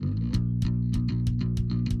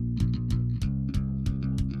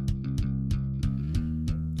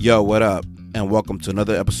Yo, what up? And welcome to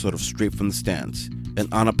another episode of Straight from the Stands, an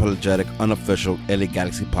unapologetic, unofficial LA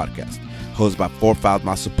Galaxy podcast, hosted by four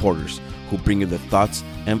Foulmouth supporters who bring you their thoughts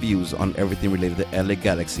and views on everything related to LA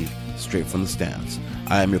Galaxy, straight from the stands.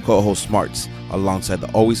 I am your co-host Smarts, alongside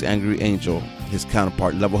the always angry Angel, his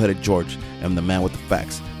counterpart level-headed George, and the man with the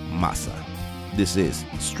facts, Masa. This is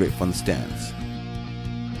Straight from the Stands.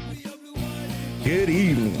 Good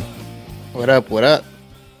evening. What up? What up?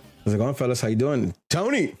 How's it going, fellas? How you doing?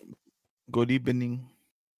 Tony. Good evening.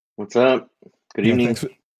 What's up? Good evening.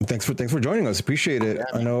 Thanks for joining us. Appreciate it.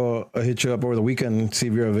 I know I hit you up over the weekend, see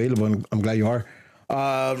if you're available, and I'm glad you are.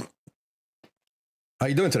 How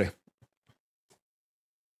you doing today?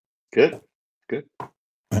 Good. Good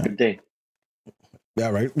day. Yeah,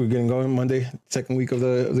 right. We're getting going Monday, second week of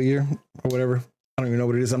the year or whatever. I don't even know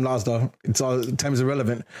what it is. I'm lost though. It's all time's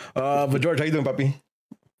irrelevant. But George, how you doing, puppy?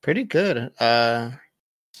 Pretty good.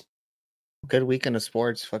 Good weekend of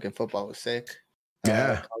sports. Fucking football was sick.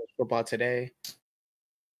 Yeah. College football today.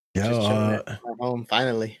 Yeah. Just chilling at home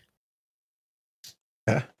finally.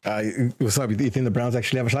 Yeah. What's up? You think the Browns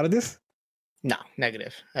actually have a shot at this? No,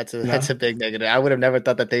 negative. That's a big negative. I would have never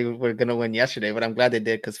thought that they were gonna win yesterday, but I'm glad they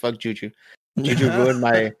did because fuck Juju. Juju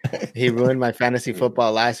ruined my fantasy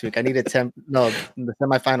football last week. I needed the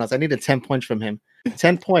semifinals. I needed 10 points from him.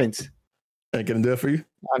 10 points. I can do it for you.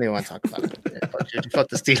 I don't even want to talk about it. Yeah, fuck Juju. Fuck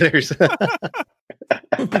the Steelers.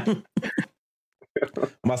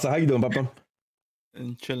 Masa, how you doing, Papa?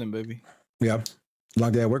 And chilling, baby. Yeah.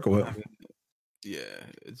 Long day at work or what? Yeah,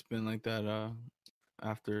 it's been like that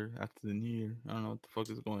after the new year. I don't know what the fuck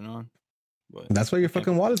is going on. But That's why your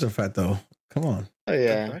fucking wallets are fat though. Come on. Oh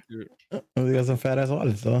yeah. You got some fat ass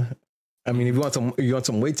wallets though. I mean, if you want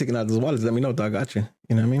some weight taken out of those wallets, let me know, dog. I got you.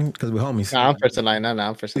 You know what I mean? Because we're homies. No, I'm first in line. No,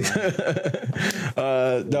 I'm first in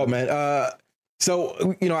line. No, man. So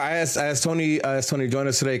I asked Tony to join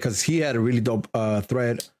us today because he had a really dope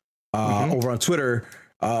thread over on Twitter.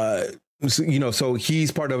 So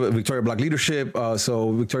he's part of Victoria Block Leadership.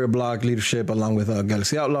 So Victoria Block Leadership, along with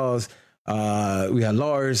Galaxy Outlaws. We had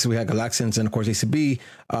Lars, we had Galaxians, and of course ACB. We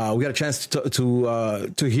got a chance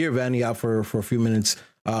to hear Vanny out for a few minutes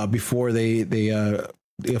before they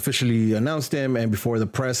officially announced him and before the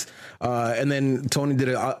press. And then Tony did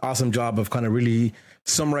an awesome job of kind of really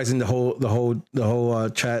summarizing the whole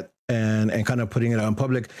chat and kind of putting it on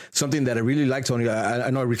public. Something that I really liked, Tony.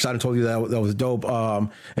 I know I reached out and told you that was dope.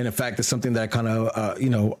 And in fact, it's something that I kind of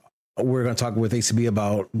we're going to talk with ACB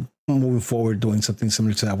about moving forward, doing something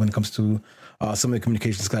similar to that when it comes to some of the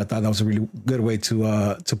communications. Because I thought that was a really good way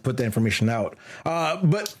to put that information out.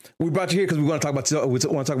 But we brought you here because we want to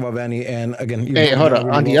talk about Vanny. And again, hey, hold on.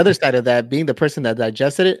 Really on the other side of that, being the person that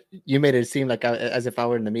digested it, you made it seem like as if I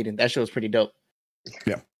were in the meeting. That shit was pretty dope.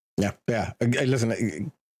 Yeah.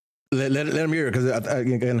 Listen. Let him hear it because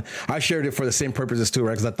again, I shared it for the same purposes too,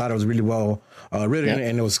 right? Because I thought it was really well written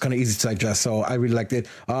and it was kind of easy to digest. So I really liked it.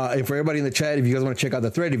 And for everybody in the chat, if you guys want to check out the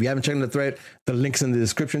thread, if you haven't checked out the thread, the link's in the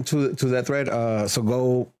description to that thread. So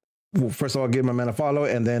go. First of all, give my man a follow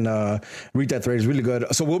and then read that thread. It's really good.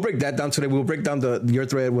 So we'll break that down today. We'll break down your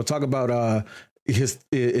thread. We'll talk about his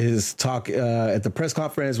talk at the press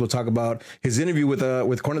conference. We'll talk about his interview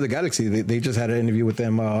with Corner of the Galaxy. They just had an interview with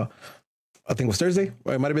them. I think it was Thursday,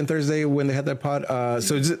 or it might have been Thursday when they had that pod.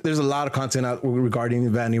 So there's a lot of content out regarding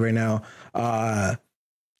Vanny right now.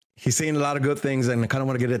 He's saying a lot of good things, and I kind of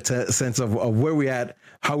want to get a sense of where we're at,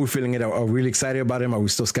 how we're feeling it. Are we really excited about him? Are we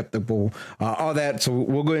still skeptical? All that. So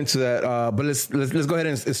we'll go into that. But let's go ahead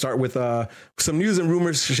and start with some news and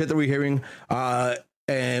rumors, shit that we're hearing.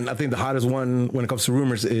 And I think the hottest one when it comes to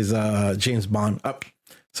rumors is James Bond.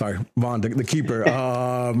 Bond, the keeper.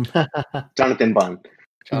 Jonathan Bond.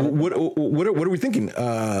 What are we thinking?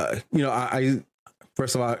 I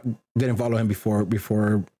first of all didn't follow him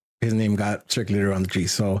before his name got circulated around the G.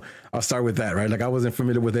 So I'll start with that, right? Like I wasn't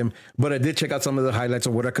familiar with him, but I did check out some of the highlights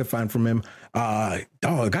of what I could find from him.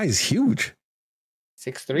 The guy is huge.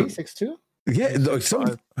 6'3", 6'2"? Yeah,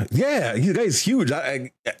 the guy is huge.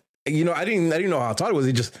 I didn't know how tall he was.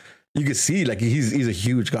 You could see like he's a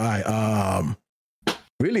huge guy.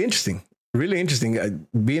 Really interesting.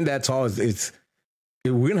 Being that tall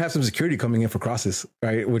we're gonna have some security coming in for crosses,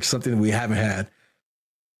 right? Which is something we haven't had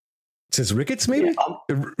since Ricketts, maybe.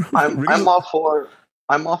 Yeah, I'm all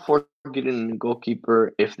for getting a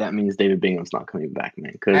goalkeeper if that means David Bingham's not coming back,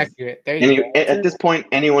 man. Because at this point,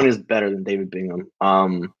 anyone is better than David Bingham.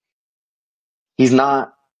 He's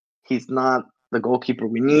not the goalkeeper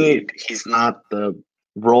we need. He's not the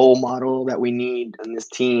role model that we need in this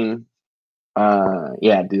team.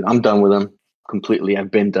 Dude, I'm done with him completely. I've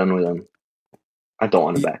been done with him. I don't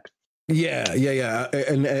want him back. Yeah.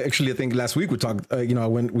 And actually, I think last week we talked.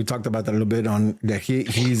 When we talked about that a little bit on that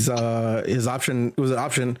he's his option. It was an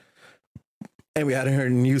option, and we hadn't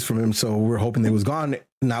heard news from him, so we're hoping it was gone.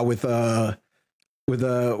 Now with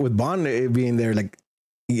Bond being there, like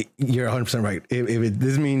you're 100% right. If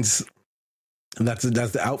this means that's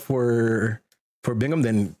the out for Bingham,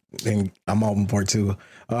 then I'm all on board too.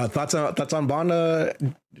 Thoughts on Bond,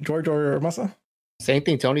 George or Masa? Same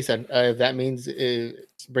thing Tony said. If that means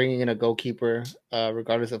bringing in a goalkeeper,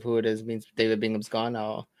 regardless of who it is, means David Bingham's gone.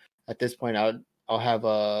 At this point, I'll have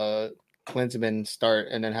a Klinsmann start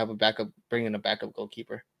and then have bring in a backup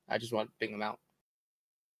goalkeeper. I just want Bingham out.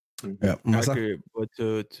 Yeah, accurate. But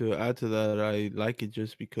to add to that, I like it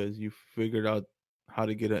just because you figured out how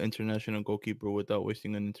to get an international goalkeeper without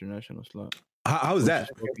wasting an international slot. How is that?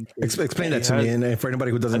 Explain that to me, and for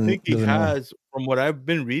anybody who doesn't. I think he has, from what I've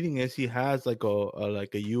been reading, he has like a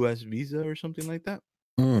U.S. visa or something like that,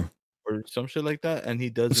 or some shit like that, and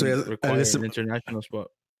he doesn't require an international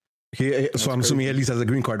spot. So I'm assuming he at least has a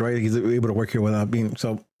green card, right? He's able to work here without being.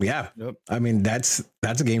 So yeah, yep. I mean that's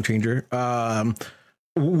a game changer.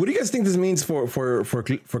 What do you guys think this means for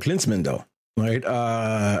Klinsmann though? Right?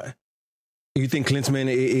 You think Klinsmann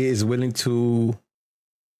is willing to?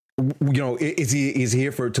 Is he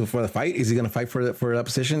here for the fight? Is he going to fight for that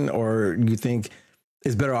position, or do you think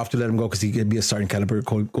it's better off to let him go because he could be a starting caliber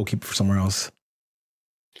goalkeeper for somewhere else?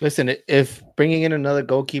 Listen, if bringing in another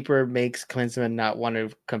goalkeeper makes Klinsmann not want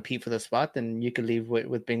to compete for the spot, then you could leave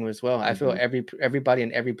with Bingham as well. I feel everybody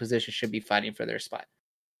in every position should be fighting for their spot.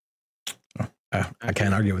 I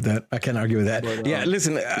can't argue with that. But, yeah,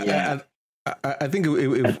 listen, I think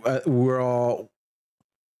we're all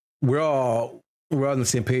on the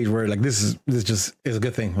same page where like this just is a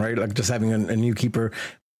good thing, right? Like just having a new keeper,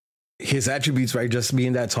 his attributes, right? Just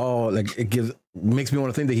being that tall, like makes me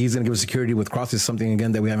want to think that he's going to give us security with crosses, something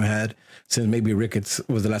again that we haven't had since maybe Ricketts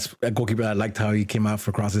was the last goalkeeper. I liked how he came out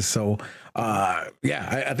for crosses. So I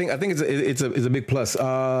think it's a big plus.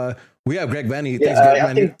 We have Greg Vanney.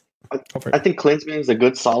 I think Klinsmann is a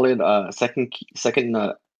good, solid second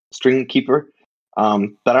string keeper.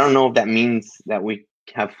 But I don't know if that means that we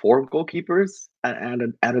have 4 goalkeepers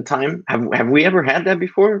at a time. Have we ever had that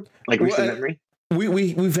before? Like recent memory?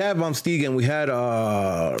 We've had Von Stegen. We had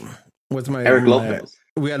Eric Lopez.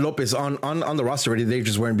 We had Lopez on the roster already. They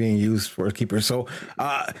just weren't being used for a keeper. So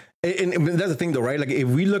and that's the thing though, right? Like if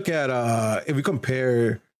we look at if we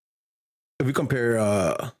compare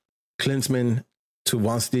Klinsmann to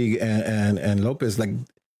Von Stegen and Lopez, like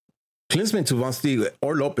Klinsmann to Von Stegen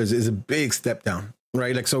or Lopez is a big step down.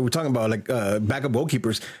 Right, like so we're talking about like backup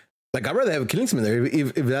goalkeepers. Like I'd rather have Klinsmann there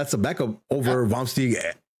if that's a backup over Von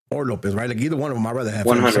Stegen or Lopez, right? Like either one of them, I'd rather have.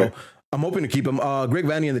 100. So I'm hoping to keep him. Greg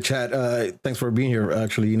Vanney in the chat. Thanks for being here.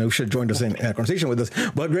 Actually, you should have joined us in a conversation with us.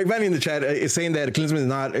 But Greg Vanney in the chat is saying that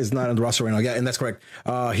Klinsmann is not on the roster right now. Yeah, and that's correct.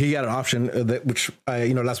 He had an option which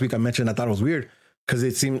last week I mentioned. I thought it was weird because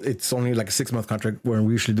it seemed it's only like a 6-month contract where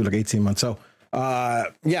we usually do like 18 months. So.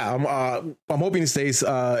 I'm hoping he stays.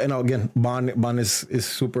 And again, Bond is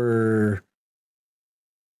super.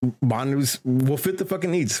 Bond will fit the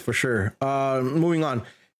fucking needs for sure. Moving on.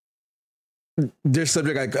 This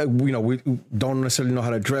subject, we don't necessarily know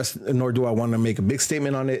how to address, nor do I want to make a big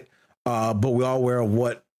statement on it. But we're all aware of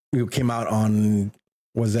what came out on.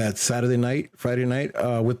 Was that Friday night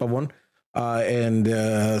with Pavon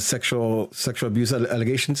and sexual abuse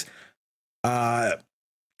allegations.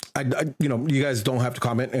 You guys don't have to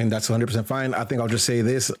comment, and that's 100% fine. I think I'll just say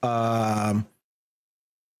this. And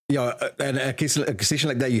a situation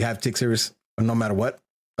like that, you have to take serious no matter what.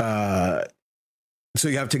 So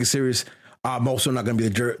you have to take it serious. I'm also not going to be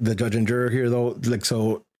the judge and juror here, though. Like,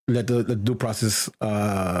 so let the due process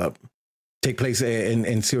take place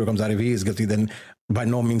and see what comes out. If he is guilty, then by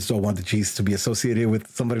no means do I want the Chiefs to be associated with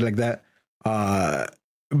somebody like that. But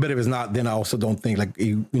if it's not, then I also don't think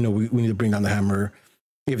we need to bring down the hammer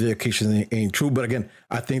if the accusation ain't true. But again,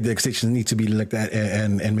 I think the accusations need to be looked at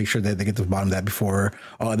and make sure that they get to the bottom of that before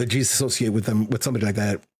the G's associate with somebody like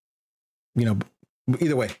that.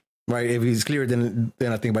 Either way, right? If he's clear, then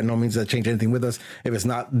I think by no means that change anything with us. If it's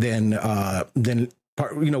not, then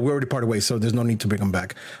we're already parted ways, so there's no need to bring him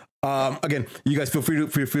back. Again, you guys feel free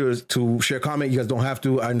to share a comment. You guys don't have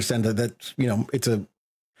to. I understand that it's a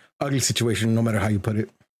ugly situation, no matter how you put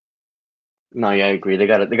it. No, yeah, I agree. They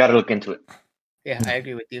gotta look into it. Yeah, I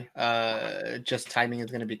agree with you. Just timing is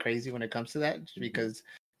going to be crazy when it comes to that, just because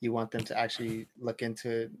you want them to actually look into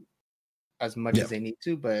it as much as they need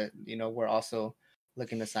to. But we're also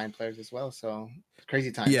looking to sign players as well. So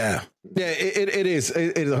crazy time. Yeah, it is.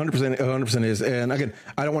 It is 100%. 100% is. And again,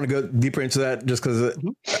 I don't want to go deeper into that just because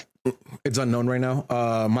it's unknown right now.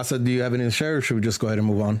 Masa, do you have anything to share, or should we just go ahead and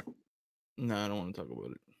move on? No, I don't want to talk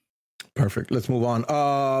about it. Perfect. Let's move on.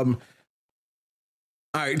 All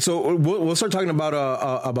right, so we'll start talking about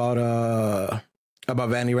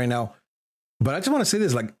Vanny right now. But I just want to say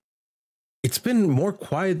this: like, it's been more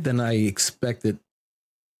quiet than I expected.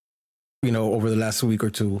 Over the last week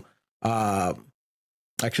or two. Actually,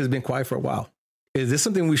 it's been quiet for a while. Is this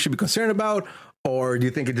something we should be concerned about, or do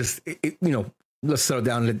you think let's settle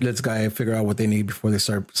down, let's guy figure out what they need before they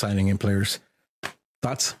start signing in players?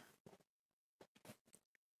 Thoughts?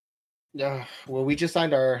 Yeah. Well, we just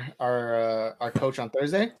signed our coach on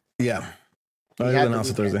Thursday. Yeah. He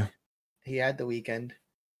announced it Thursday. He had the weekend.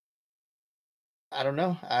 I don't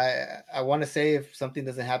know. I want to say if something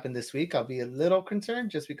doesn't happen this week, I'll be a little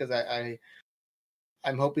concerned just because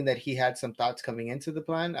I'm hoping that he had some thoughts coming into the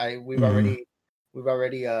plan. We've already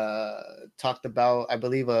talked about, I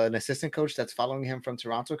believe, an assistant coach that's following him from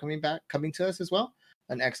Toronto coming to us as well,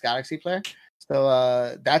 an ex-Galaxy player.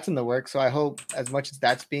 So that's in the works. So I hope as much as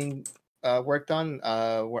that's being worked on,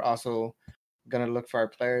 we're also going to look for our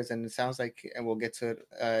players. And it sounds like, and we'll get to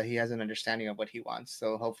it, he has an understanding of what he wants.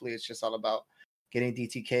 So hopefully it's just all about getting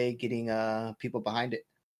DTK, getting people behind it.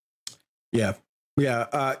 Yeah.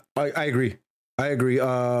 I agree.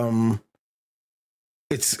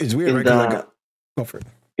 It's weird, right? Go for it.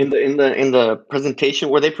 In the presentation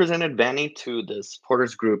where they presented Vanny to the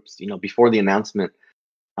supporters groups, before the announcement,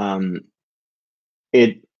 Vanny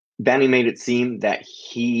made it seem that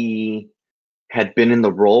he had been in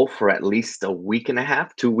the role for at least a week and a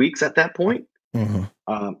half, 2 weeks at that point. Mm-hmm.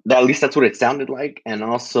 At least that's what it sounded like. And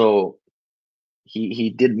also he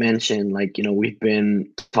did mention, we've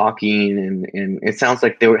been talking and it sounds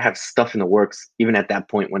like they would have stuff in the works even at that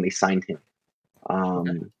point when they signed him.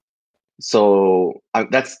 Okay. So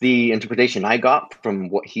that's the interpretation I got from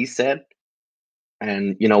what he said.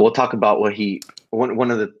 And, we'll talk about what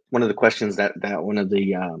one of the questions that one of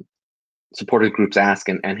the supporter groups asked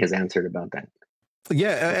and his answer about that.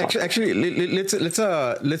 Yeah, actually, let's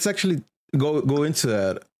actually go into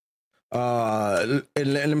that.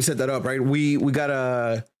 And let me set that up, right? We got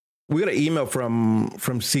an email from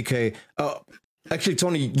CK. Actually,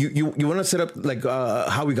 Tony, you want to set up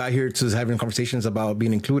how we got here to having conversations about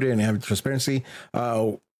being included and having transparency,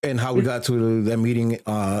 and how we got to that meeting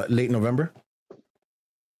late November.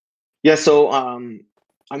 Yeah. So,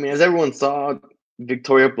 as everyone saw,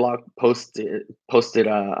 Victoria Block posted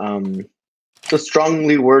a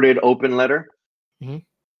strongly worded open letter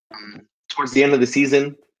towards the end of the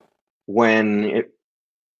season, when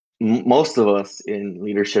most of us in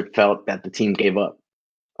leadership felt that the team gave up.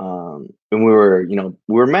 And we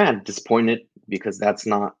were mad, disappointed, because that's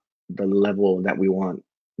not the level that we want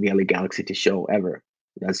the LA Galaxy to show ever.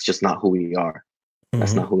 That's just not who we are.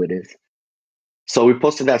 That's not who it is. So we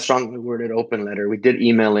posted that strongly worded open letter. We did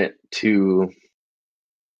email it to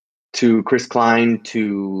Chris Klein,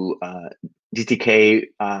 to DTK.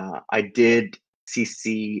 I did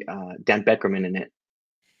CC Dan Beckerman in it.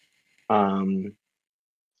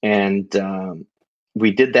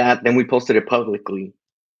 We did that. Then we posted it publicly.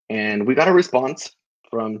 And we got a response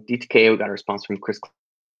from DTK. We got a response from Chris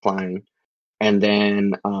Klein. And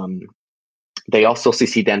then they also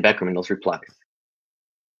CC Dan Beckerman those replies.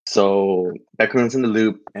 So Beckerman's in the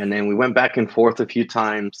loop. And then we went back and forth a few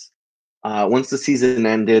times. Once the season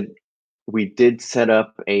ended, we did set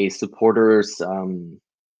up a supporters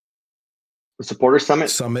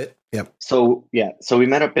summit. Yep. So we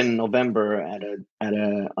met up in November at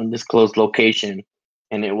a undisclosed location,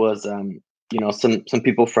 and it was some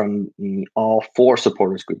people from all four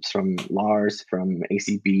supporters groups, from Lars, from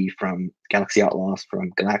ACB, from Galaxy Outlaws,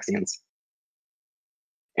 from Galaxians,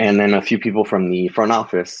 and then a few people from the front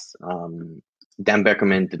office. Dan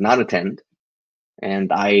Beckerman did not attend,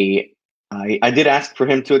 and I did ask for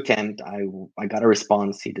him to attend. I got a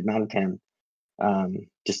response. He did not attend.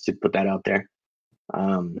 Just to put that out there.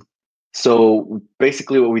 So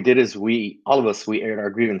basically what we did is we aired our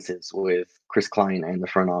grievances with Chris Klein and the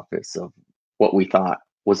front office of what we thought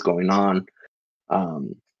was going on.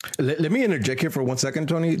 Let me interject here for 1 second,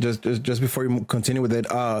 Tony, just before you continue with it.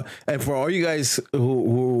 And for all you guys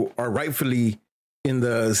who are rightfully in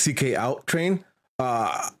the CK out train,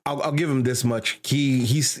 I'll give him this much.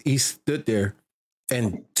 He stood there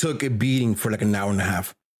and took a beating for like an hour and a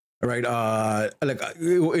half. Right.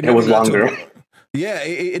 It was longer.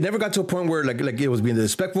 It never got to a point where like it was being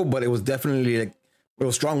disrespectful, but it was definitely it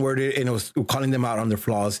was strong worded and it was calling them out on their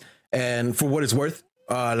flaws. And for what it's worth,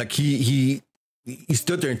 he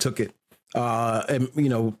stood there and took it. And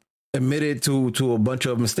admitted to a bunch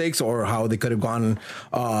of mistakes, or how they could have gone,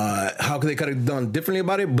 how they could have done differently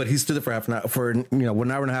about it. But he stood it for half an hour, for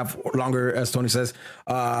 1 hour and a half longer, as Tony says,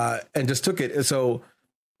 and just took it. So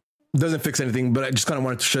doesn't fix anything, but I just kind of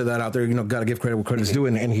wanted to share that out there. Got to give credit where credit's due,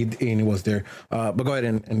 and he was there. But go ahead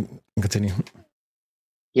and continue.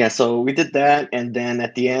 Yeah, so we did that, and then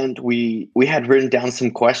at the end, we had written down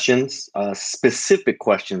some questions, specific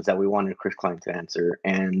questions that we wanted Chris Klein to answer,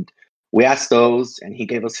 and we asked those, and he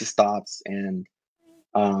gave us his thoughts, and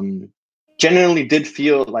genuinely did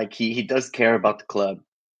feel like he does care about the club.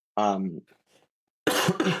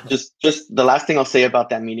 Just the last thing I'll say about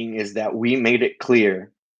that meeting is that we made it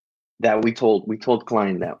clear that we told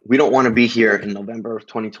Klein that we don't want to be here in November of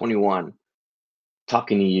 2021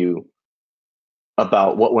 talking to you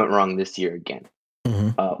about what went wrong this year again.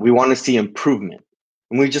 Mm-hmm. We want to see improvement,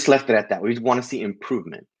 and we just left it at that. We want to see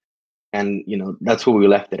improvement, and that's what we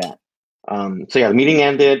left it at. So yeah, the meeting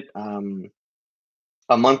ended.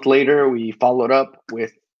 A month later, we followed up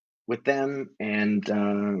with them,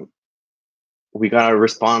 and we got a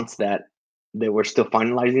response that they were still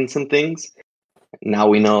finalizing some things. Now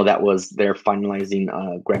we know that was they're finalizing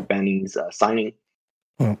Greg Vanney's signing.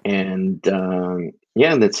 And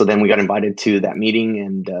so then we got invited to that meeting,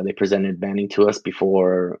 and they presented Vanney to us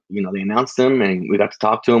before they announced him, and we got to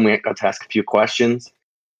talk to him. We got to ask a few questions,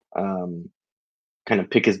 kind of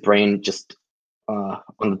pick his brain just on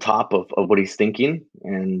the top of what he's thinking,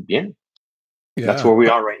 and that's where we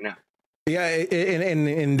are right now. Yeah,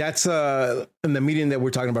 and that's in the meeting that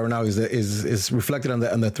we're talking about right now is reflected on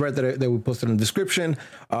the thread that we posted in the description,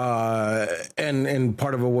 and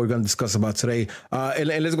part of what we're going to discuss about today. And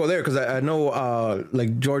let's go there, because I know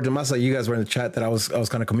like George and Masa, you guys were in the chat that I was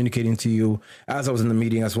kind of communicating to you as I was in the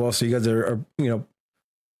meeting as well. So you guys are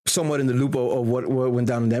somewhat in the loop of what went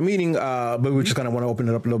down in that meeting, but we just kind of want to open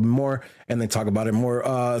it up a little bit more and then talk about it more.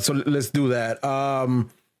 So let's do that.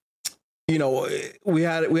 We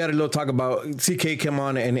had a little talk about CK came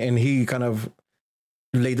on and he kind of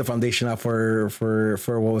laid the foundation out for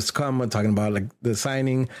what was to come, talking about like the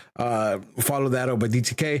signing, follow that up by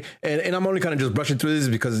DTK. And I'm only kind of just brushing through this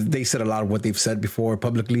because they said a lot of what they've said before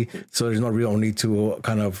publicly. So there's no real need to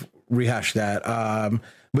kind of rehash that.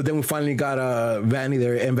 But then we finally got Vanney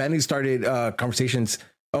there, and Vanney started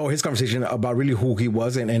his conversation about really who he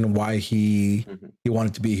was and why he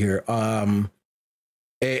wanted to be here.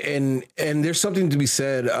 And there's something to be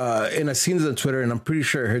said, and I've seen this on Twitter, and I'm pretty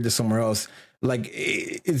sure I heard this somewhere else. Like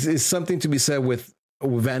it's something to be said with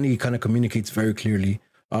Vanney kind of communicates very clearly.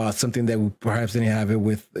 Something that we perhaps didn't have it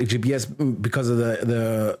with GPS because of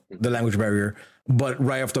the language barrier. But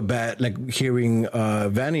right off the bat, like hearing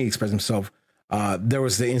Vanney express himself, there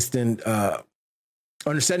was the instant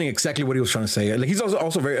understanding exactly what he was trying to say. Like he's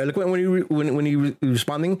also very eloquent when he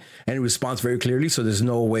responding, and he responds very clearly. So there's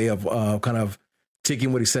no way of kind of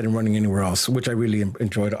taking what he said and running anywhere else, which I really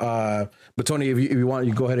enjoyed. But Tony, if you want,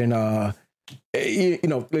 you go ahead and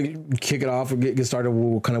kick it off and get started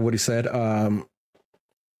with kind of what he said.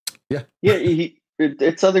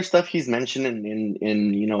 It's other stuff he's mentioned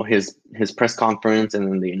in his press conference and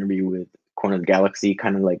then the interview with Corner of the Galaxy,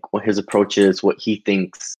 kind of like what his approach is, what he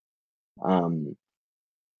thinks the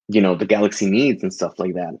Galaxy needs and stuff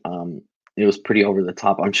like that. It was pretty over the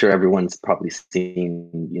top. I'm sure everyone's probably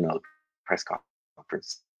seen press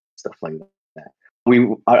conference stuff like that.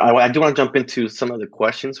 I do want to jump into some of the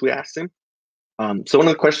questions we asked him. So one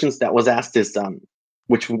of the questions that was asked is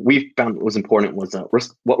which we found was important, was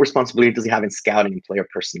what responsibility does he have in scouting and player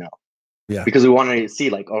personnel? Yeah, because we wanted to see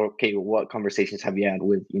what conversations have you had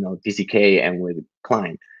with DCK and with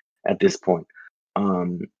Klein at this point.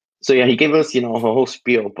 So yeah, he gave us a whole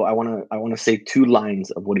spiel, but I want to say 2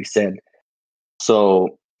 lines of what he said.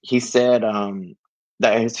 So he said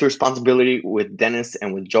that it's responsibility with Dennis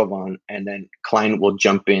and with Jovan, and then Klein will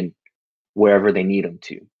jump in wherever they need him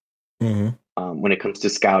to when it comes to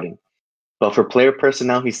scouting. But for player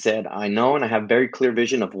personnel, he said, I know and I have very clear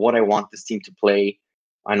vision of what I want this team to play.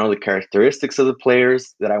 I know the characteristics of the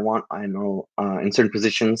players that I want. I know in certain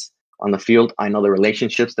positions on the field, I know the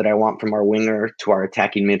relationships that I want from our winger to our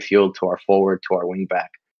attacking midfield, to our forward, to our wing back.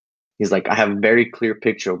 He's like, I have a very clear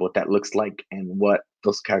picture of what that looks like and what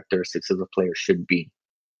those characteristics of the player should be.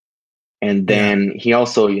 And then he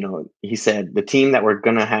also, he said, the team that we're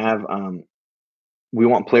going to have, we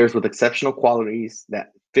want players with exceptional qualities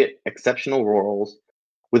that fit exceptional roles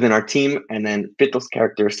within our team and then fit those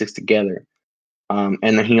characteristics together. And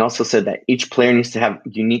then he also said that each player needs to have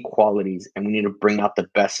unique qualities and we need to bring out the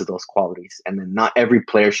best of those qualities. And then not every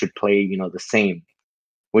player should play, the same,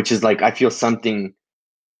 which is like, I feel something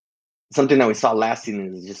that we saw last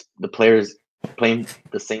season is just the players playing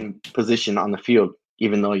the same position on the field,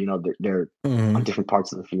 even though they're on different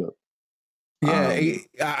parts of the field. Yeah,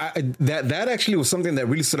 that actually was something that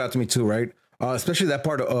really stood out to me too, right? Especially that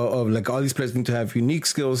part of like all these players need to have unique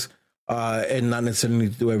skills and not necessarily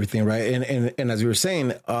need to do everything, right? And as you were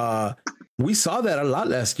saying, we saw that a lot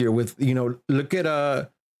last year with, look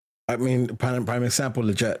at prime example,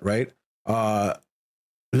 Lletget, right?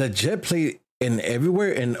 Lletget played in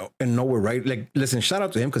everywhere and nowhere, right? Like, listen, shout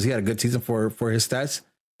out to him because he had a good season for his stats.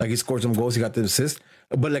 Like, he scored some goals, he got the assist.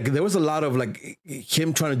 But like, there was a lot of like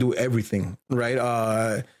him trying to do everything,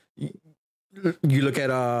 right? You look at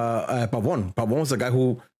Pavon. Pavon was a guy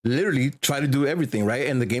who literally tried to do everything, right?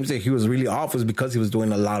 And the games that he was really off was because he was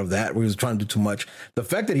doing a lot of that, where he was trying to do too much. The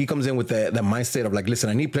fact that he comes in with that mindset of like, listen,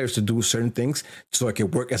 I need players to do certain things so I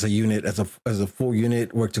can work as a unit, as a full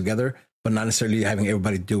unit, work together, but not necessarily having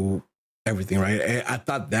everybody do everything, right? And I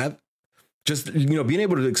thought that just, being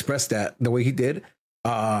able to express that the way he did,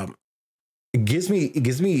 it gives me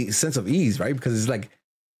a sense of ease, right? Because it's like,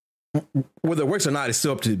 whether it works or not, it's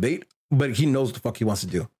still up to debate, but he knows what the fuck he wants to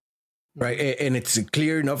do, right? And it's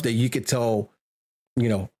clear enough that you could tell,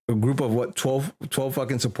 a group of 12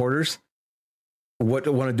 fucking supporters what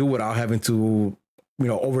they want to do without having to,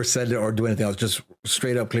 overset it or do anything else. Just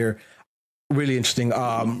straight up clear. Really interesting.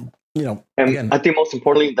 And again, I think most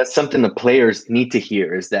importantly, that's something the players need to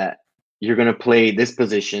hear, is that you're going to play this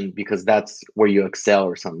position because that's where you excel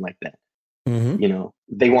or something like that. Mm-hmm.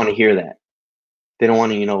 They want to hear that. They don't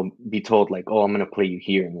want to, be told like, oh, I'm going to play you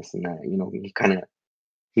here and this and that.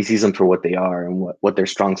 He sees them for what they are and what their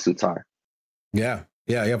strong suits are. Yeah,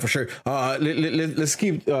 for sure. Let's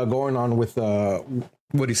keep going on with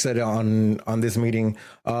what he said on this meeting.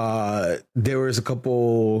 There was a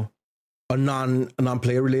couple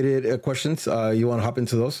non-player related questions. You want to hop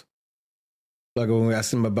into those? Like when we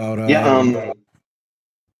asked him about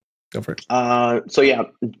go for it. So yeah,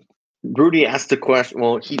 Rudy asked a question.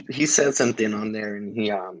 Well, he said something on there, and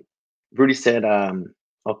Rudy said,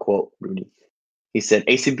 I'll quote Rudy. He said,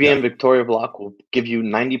 ACB and Victoria Block will give you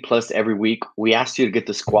 90 plus every week. We asked you to get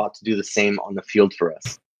the squad to do the same on the field for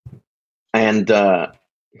us. And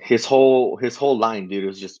his whole line, dude,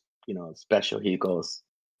 was just, special. He goes,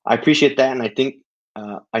 I appreciate that. And I think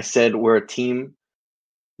I said we're a team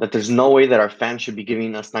that there's no way that our fans should be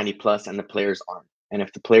giving us 90 plus and the players aren't. And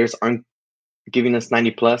if the players aren't giving us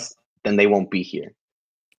 90 plus, then they won't be here.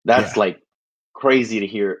 That's like crazy to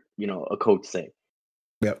hear, a coach say.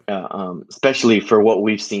 Yep. Especially for what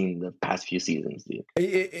we've seen the past few seasons, dude.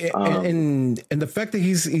 And the fact that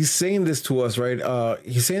he's saying this to us, right?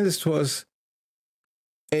 He's saying this to us,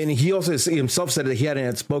 and he also himself said that he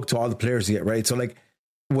hadn't spoke to all the players yet, right? So like,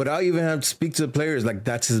 without even having to speak to the players, like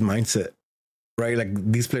that's his mindset, right?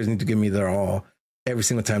 Like these players need to give me their all every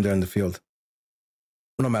single time they're in the field,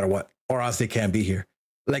 no matter what, or else they can't be here.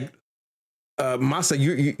 Like Massa,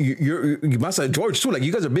 you're Massa, George too. Like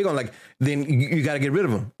you guys are big on like, then you got to get rid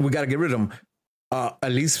of him. We got to get rid of him.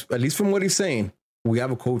 At least from what he's saying, we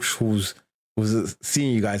have a coach who's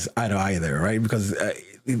seeing you guys eye to eye there, right? Because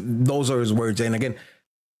those are his words. And again,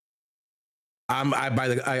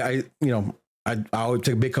 I always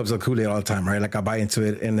take big cups of Kool-Aid all the time, right? Like I buy into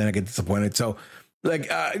it and then I get disappointed. So like,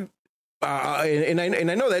 and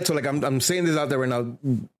I know that, so like I'm saying this out there right now,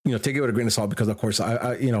 take it with a grain of salt because of course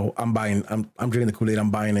I'm buying, I'm drinking the Kool-Aid, I'm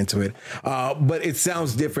buying into it. But it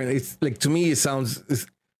sounds different. It's like, to me, it's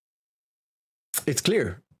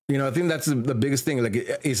clear. I think that's the biggest thing. Like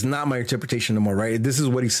it's not my interpretation anymore, right? This is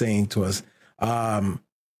what he's saying to us.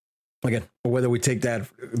 Again, whether we take that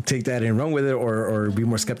and run with it or be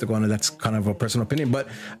more skeptical on it, that's kind of a personal opinion. But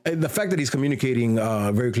the fact that he's communicating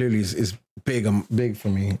very clearly is big for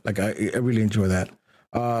me. Like I really enjoy that.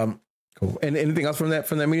 Cool. And anything else from that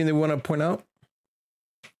meeting that we want to point out?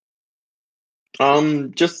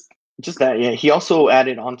 Just that. Yeah. He also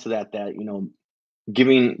added on to that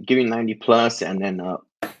giving 90 plus and then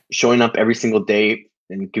showing up every single day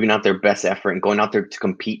and giving out their best effort and going out there to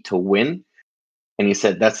compete to win. And he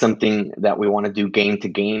said, that's something that we want to do game to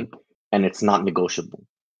game, and it's not negotiable.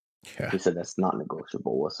 Yeah. He said, that's not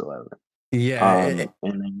negotiable whatsoever. Yeah. And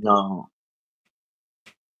I know.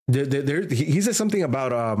 He said something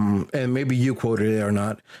about, and maybe you quoted it or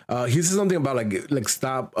not. He said something about like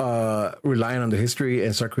stop relying on the history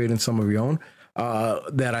and start creating some of your own.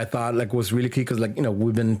 That I thought like was really key because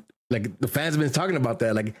we've been like the fans have been talking about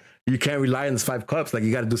that. Like you can't rely on these 5 cups. Like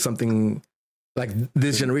you got to do something. Like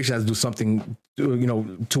this generation has to do something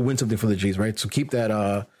to win something for the G's, right? So keep that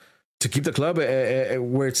to keep the club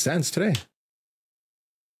where it stands today.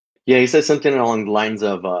 Yeah, he said something along the lines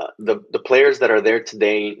of the players that are there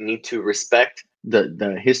today need to respect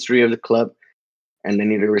the history of the club, and they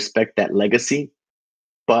need to respect that legacy.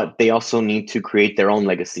 but they also need to create their own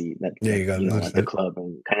legacy at the club,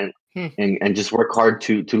 and kind of and just work hard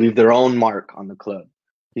to leave their own mark on the club.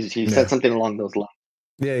 He said something along those lines.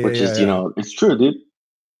 Which is it's true, dude.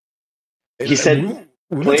 He said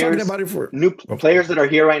players that are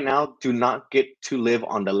here right now do not get to live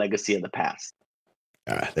on the legacy of the past.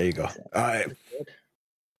 There you go.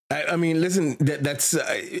 I mean, listen, that's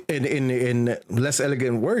in less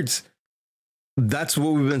elegant words. That's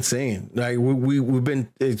what we've been saying. Like we've been,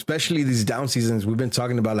 especially these down seasons, we've been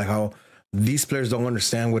talking about like how these players don't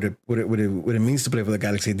understand what it means to play for the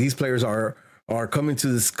Galaxy. These players are coming to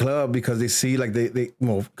this club because they see like they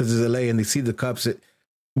because it's LA and they see the cups,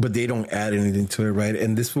 but they don't add anything to it, right?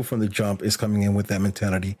 And this fool from the jump is coming in with that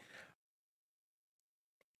mentality.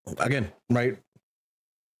 Again, right?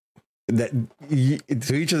 That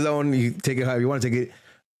to each his own. You take it however you want to take it.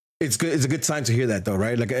 It's good. It's a good sign to hear that, though,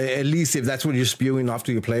 right? Like at least if that's what you're spewing off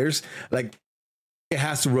to your players, like it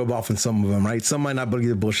has to rub off on some of them, right? Some might not believe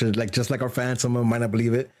the bullshit, like just like our fans. Some of them might not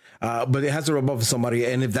believe it, but it has to rub off on somebody.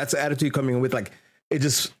 And if that's the attitude coming in with, like it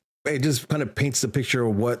just kind of paints the picture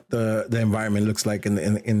of what the environment looks like in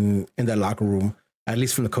that locker room, at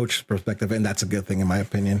least from the coach's perspective, and that's a good thing in my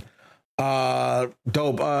opinion.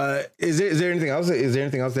 Dope. Is there anything else? Is there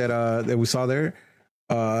anything else that we saw there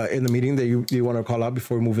in the meeting that you want to call out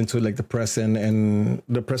before we move into like the press and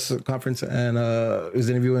the press conference and his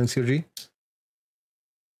interview in COG?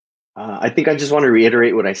 I think I just want to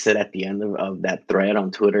reiterate what I said at the end of that thread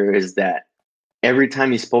on Twitter, is that every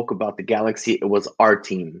time he spoke about the Galaxy, it was our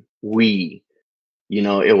team. We,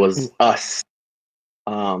 it was us.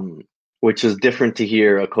 Which is different to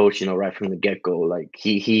hear a coach, right from the get-go. Like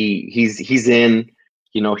he's in,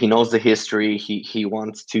 he knows the history. He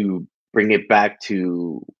wants to bring it back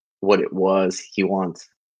to what it was. He wants,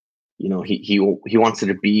 he wants it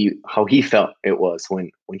to be how he felt it was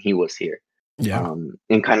when he was here. Yeah.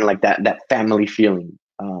 And kind of like that family feeling,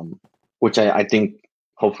 which I think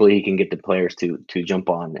hopefully he can get the players to jump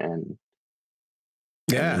on and.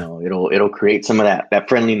 Yeah, it'll create some of that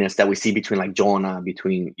friendliness that we see between like Jonah,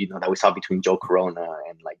 that we saw between Joe Corona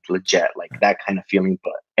and like Lletget, like that kind of feeling,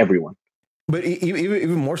 but everyone. But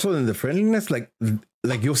even more so than the friendliness, like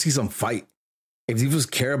you'll see some fight. If you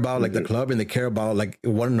just care about like the club and they care about like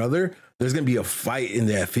one another, there's gonna be a fight in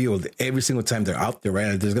that field every single time they're out there,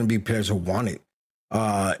 right? There's gonna be players who want it.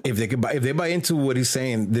 If they buy into what he's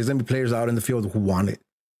saying, there's gonna be players out in the field who want it.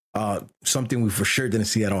 Something we for sure didn't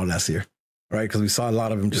see at all last year. Right, because we saw a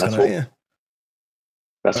lot of them just kind of.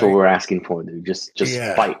 That's what we're asking for, dude. Just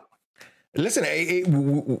fight. Listen,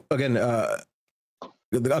 again,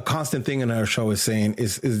 a constant thing in our show is saying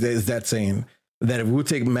is that saying that if we would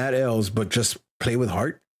take mad L's but just play with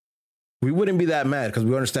heart, we wouldn't be that mad because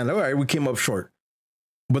we understand. All right, we came up short,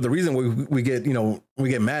 but the reason we get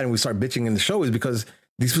mad and we start bitching in the show is because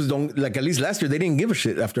these fools don't, like, at least last year they didn't give a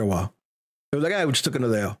shit after a while. It was like, we just took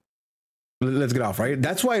another L. Let's get off, right?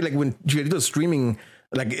 That's why, like, when Chicharito's streaming,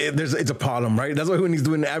 like, it's a problem, right? That's why when he's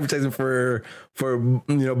doing advertising for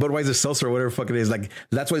Budweiser Seltzer or whatever the fuck it is, like,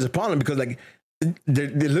 that's why it's a problem, because, like,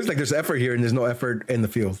 it looks like there's effort here and there's no effort in the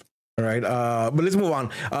field. All right, but let's move on.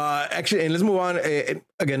 Let's move on.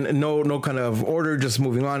 Again, no kind of order, just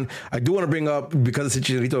moving on. I do want to bring up, because it's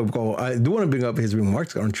Chicharito, I do want to bring up his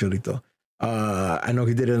remarks on Chicharito. I know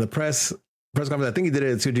he did it in the press conference. I think he did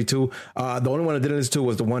it at CG too. The only one I didn't listen to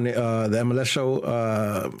was the one, the MLS show.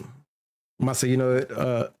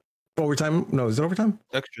 Masa, overtime? No, is it overtime?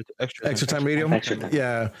 Extra time radio. Extra time.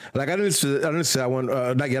 Yeah, like I didn't listen to that one.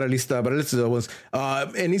 Not yet, at least, but I listened to those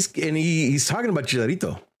ones. And he's talking about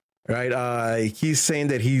Chicharito, right? He's saying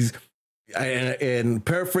that he's, and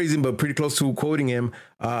paraphrasing, but pretty close to quoting him,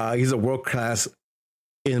 he's a world class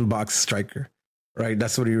in-box striker, right?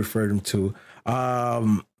 That's what he referred him to.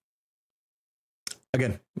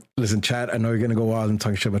 Again, listen, Chad, I know you're going to go wild and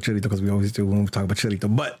talk shit about Chicharito, because we always do when we talk about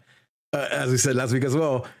Chicharito. But as we said last week as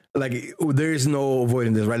well, like, there is no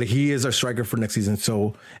avoiding this, right? Like, he is our striker for next season.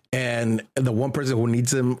 So, and the one person who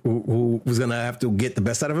needs him, who's going to have to get the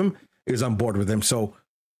best out of him, is on board with him. So,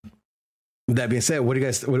 with that being said,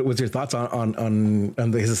 what's your thoughts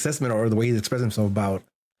on his assessment or the way he's expressed himself about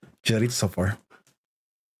Chicharito so far?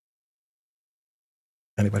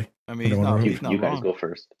 Anybody? I mean, he's not you wrong. Guys go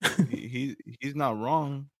first. He's not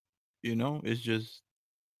wrong. It's just,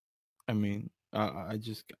 I mean, I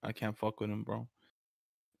can't fuck with him, bro.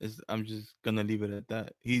 I'm just gonna leave it at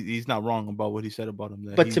that. He's not wrong about what he said about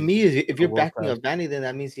him. But to me, if you're backing up Vanny, then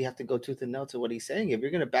that means you have to go tooth and nail to what he's saying. If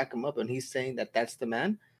you're gonna back him up and he's saying that that's the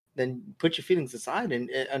man, then put your feelings aside and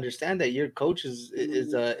understand that your coach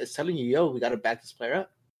is telling you, yo, we got to back this player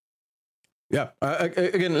up. Yeah.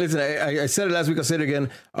 Again, listen, I said it last week. I'll say it again.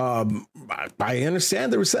 I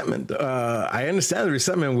understand the resentment. I understand the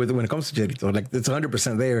resentment when it comes to Chicharito. Like, it's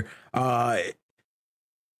 100% there.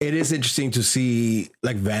 It is interesting to see,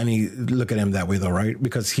 like, Vanny look at him that way, though, right?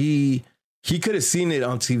 Because he could have seen it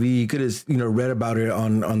on TV. He could have, read about it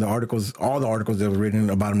on the articles, all the articles that were written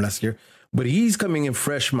about him last year. But he's coming in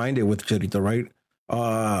fresh-minded with Chicharito, right?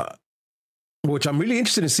 Which I'm really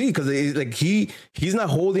interested to see, because like he's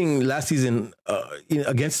not holding last season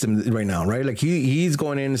against him right now, right? Like he's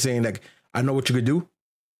going in and saying, like, I know what you could do,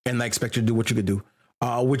 and I expect you to do what you could do,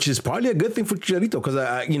 which is probably a good thing for Chicharito, because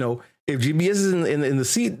if GBS is in the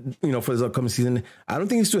seat, for this upcoming season, I don't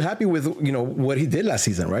think he's too happy with what he did last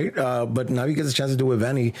season, right? But now he gets a chance to do it with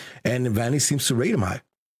Vanny, and Vanny seems to rate him high.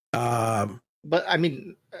 But I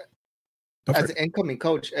mean, as an incoming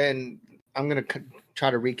coach, and I'm gonna try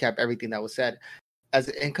to recap everything that was said. As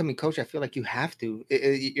an incoming coach, I feel like you have to.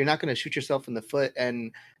 You're not going to shoot yourself in the foot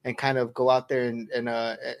and kind of go out there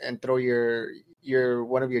and throw your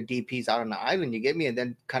one of your DPs out on the island. You get me, and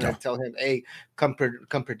then kind of tell him, "Hey, come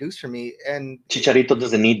produce for me." And Chicharito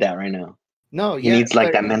doesn't need that right now. No, he needs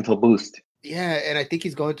like that mental boost. Yeah, and I think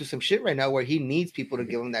he's going through some shit right now where he needs people to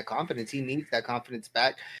give him that confidence. He needs that confidence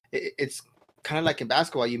back. It's kind of like in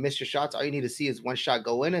basketball. You miss your shots. All you need to see is one shot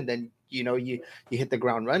go in, and then you hit the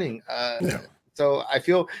ground running. So I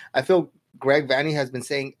feel Greg Vanny has been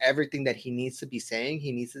saying everything that he needs to be saying.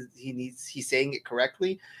 He's saying it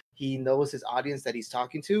correctly. He knows his audience that he's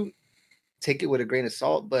talking to. Take it with a grain of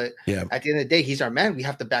salt, but at the end of the day, he's our man. We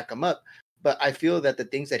have to back him up. But I feel that the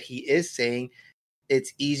things that he is saying,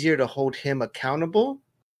 it's easier to hold him accountable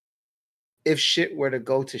if shit were to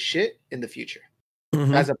go to shit in the future.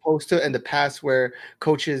 Mm-hmm. As opposed to in the past where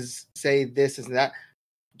coaches say this and that.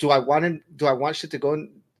 Do I want shit to go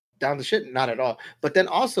down the shit? Not at all. But then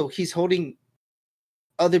also he's holding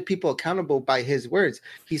other people accountable by his words.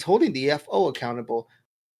 He's holding the FO accountable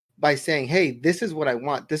by saying, hey, this is what I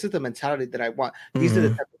want. This is the mentality that I want. These are the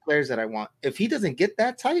type of players that I want. If he doesn't get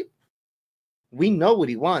that type, we know what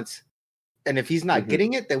he wants. And if he's not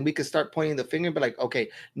getting it, then we could start pointing the finger and be like, okay,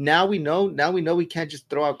 now we know we can't just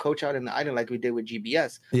throw our coach out in the island like we did with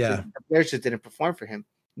GBS. Yeah. So the players just didn't perform for him.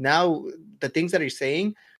 Now the things that he's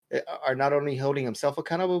saying are not only holding himself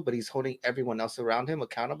accountable, but he's holding everyone else around him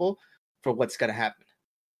accountable for what's going to happen.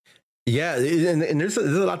 Yeah, and there's a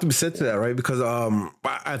lot to be said to that, right? Because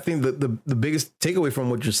I think the biggest takeaway from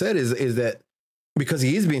what you said is that because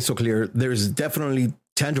he is being so clear, there's definitely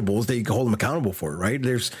tangibles that you can hold him accountable for, right?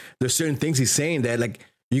 There's certain things he's saying that like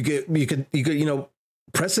you could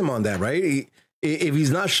press him on that, right? If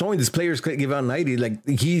he's not showing these players give out 90, like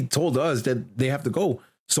he told us that they have to go.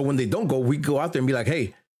 So when they don't go, we go out there and be like,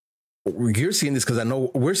 hey, you're seeing this because I know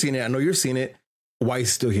we're seeing it. I know you're seeing it. Why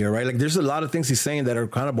he's still here, right? Like there's a lot of things he's saying that are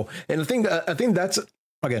accountable. And I think that's,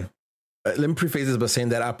 again, let me preface this by saying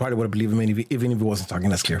that I probably would have believed him even if he wasn't talking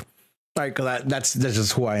that's clear. All right, because that's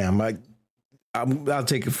just who I am. I'll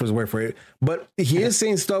take it for his word for it. But he is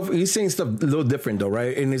saying stuff. He's saying stuff a little different though,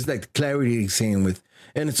 right? And it's like the clarity he's saying with,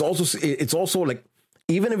 and it's also like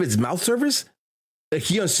even if it's mouth service, like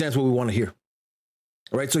he understands what we want to hear,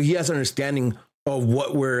 right? So he has an understanding of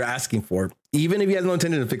what we're asking for, even if he has no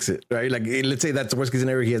intention to fix it, right? Like let's say that's the worst case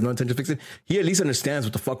scenario. He has no intention to fix it. He at least understands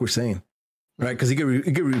what the fuck we're saying, right? Because he can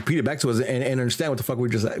repeat it back to us and understand what the fuck we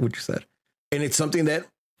just said. And it's something that,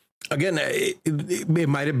 again, it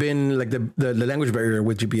might have been like the language barrier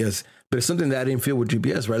with GPS, but it's something that I didn't feel with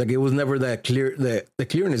GPS, right? Like it was never that clear, the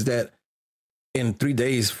clearness that in 4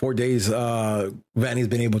 days, Vanny's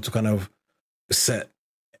been able to kind of set.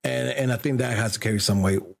 And I think that has to carry some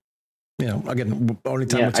weight. Again, only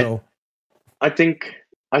time will tell. I think,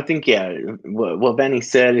 yeah, what Vanny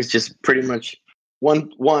said is just pretty much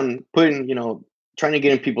one putting, trying to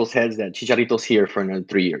get in people's heads that Chicharito's here for another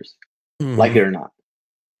 3 years, like it or not.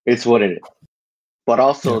 It's what it is. But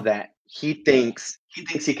also that he thinks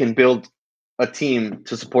he can build a team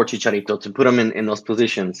to support Chicharito, to put him in those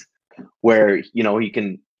positions where,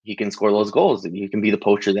 he can score those goals and he can be the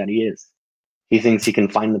poacher that he is. He thinks he can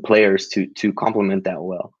find the players to complement that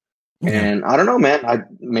well. And I don't know, man.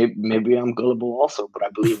 Maybe I'm gullible also, but I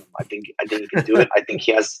believe him. I think he can do it. I think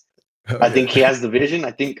he has the vision. I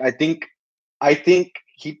think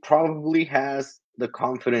he probably has the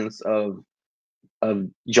confidence of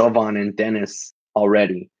Jovan and Dennis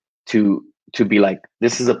already to be like,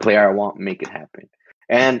 this is a player I want, make it happen.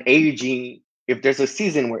 And AEG, if there's a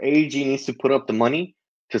season where AEG needs to put up the money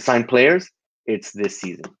to sign players, it's this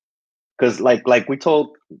season. Because like we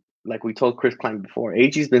told Chris Klein before,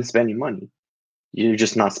 AEG's been spending money. You're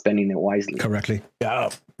just not spending it wisely. Correctly. Yeah,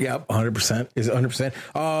 100%. Is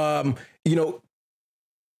 100%.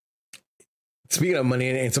 speaking of money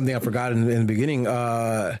and something I forgot in the beginning,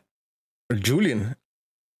 Julian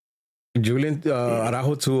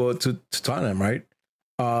Araujo to Tottenham, right?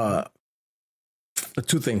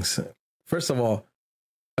 Two things. First of all,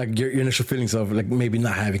 like your initial feelings of like maybe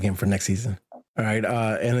not having him for next season. All right.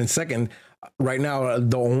 And then second, right now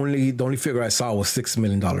the only figure I saw was $6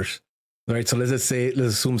 million. Right. So let's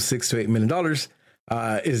assume $6 to $8 million.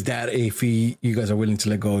 Is that a fee you guys are willing to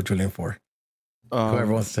let go of Julian for?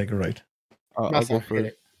 Whoever wants to take it, right? I'll go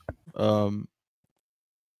first.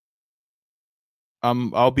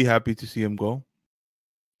 I'll be happy to see him go.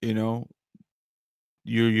 You know,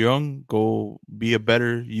 you're young, go be a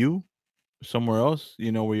better you somewhere else,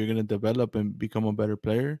 you know, where you're gonna develop and become a better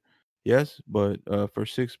player. Yes, but for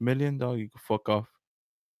 $6 million, dog, you can fuck off.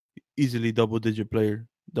 Easily double digit player.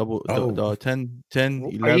 10,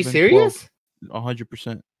 11. Are you serious?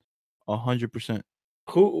 100%. 100%.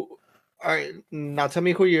 Who? All right, now tell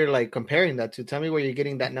me who you're like comparing that to. Tell me where you're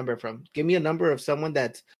getting that number from. Give me a number of someone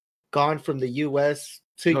that's gone from the US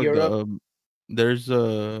to Europe. There's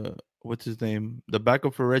what's his name? The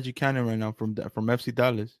backup for Reggie Cannon right now from FC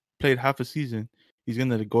Dallas. Played half a season. He's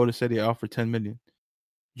gonna go to Serie A for $10 million.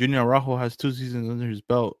 Junior Araujo has 2 seasons under his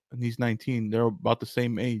belt, and he's 19. They're about the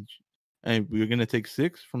same age. And we're gonna take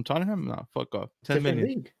 6 from Tottenham? Nah, fuck off. 10 million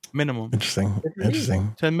league. minimum. Interesting.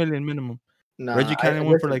 10 million minimum. Nah, Reggie Cannon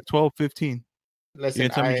went for like 12, 15. Listen, You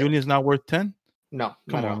gonna tell me Julian's not worth 10? No,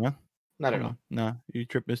 Come on, man. Not at all. Nah, you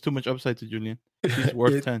trip. There's too much upside to Julian. He's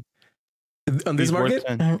worth 10. On this market?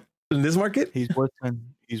 In this market? He's worth 10.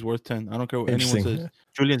 He's worth 10. I don't care what anyone says.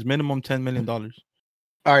 Julian's minimum $10 million. All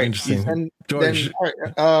right. Interesting. George.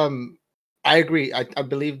 All right, I agree. I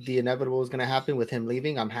believe the inevitable is going to happen with him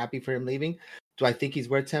leaving. I'm happy for him leaving. Do I think he's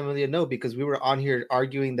worth 10 million? No, because we were on here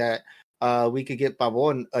arguing that we could get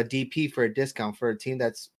Pavon a DP for a discount for a team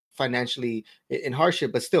that's financially in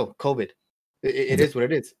hardship, but still COVID. It is what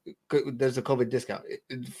it is. There's a COVID discount.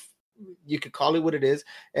 You could call it what it is.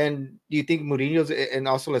 And do you think Mourinho's, and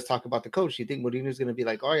also let's talk about the coach. Do you think Mourinho's going to be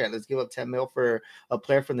like, all right, let's give up 10 mil for a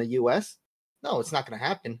player from the US? No, it's not going to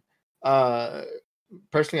happen.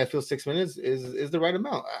 Personally, I feel 6 million is the right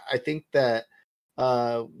amount. I think that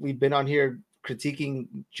we've been on here critiquing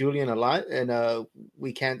Julian a lot, and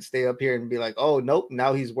we can't stay up here and be like, oh, nope,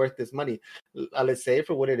 now he's worth this money. Let's say it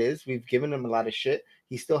for what it is. We've given him a lot of shit.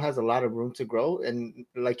 He still has a lot of room to grow. And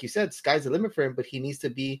like you said, sky's the limit for him, but he needs to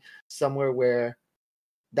be somewhere where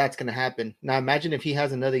that's going to happen. Now, imagine if he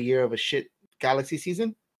has another year of a shit Galaxy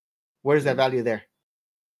season. Where's that value there?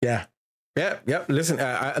 Yeah. Listen,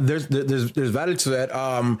 there's value to that.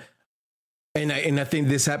 And I think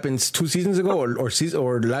this happens 2 seasons ago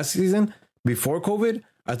or last season before COVID.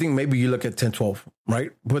 I think maybe you look at 10, 12,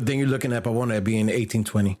 right? But then you're looking at Pavona being 18,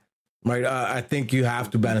 20, right? I think you have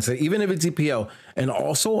to balance it, even if it's EPL. And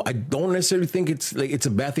also, I don't necessarily think it's a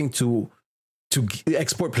bad thing to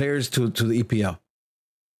export players to the EPL,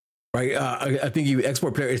 right? I think you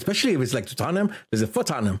export players, especially if it's like to Tottenham. There's a fuck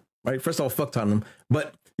Tottenham, right? First of all, fuck Tottenham,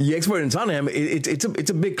 but you export in Tottenham, it's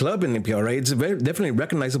a big club in EPL, right? It's definitely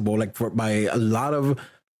recognizable, by a lot of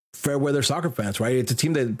fair weather soccer fans, right? It's a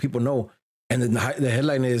team that people know, and the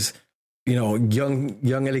headline is, young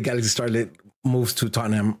LA Galaxy starlet moves to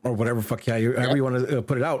Tottenham or whatever. Fuck yeah, however you want to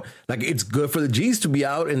put it out. Like, it's good for the G's to be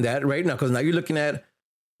out in that right now, because now you're looking at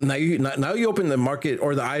now you open the market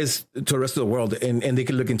or the eyes to the rest of the world, and they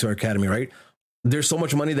can look into our academy, right? There's so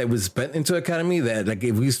much money that was spent into academy that, like,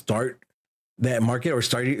 if we start that market or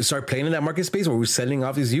start playing in that market space where we're selling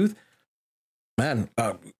off these youth, man,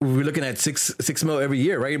 we're looking at six mil every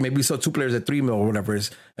year, right? Maybe we saw 2 players at 3 mil or whatever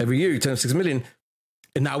is every year. You turn 6 million,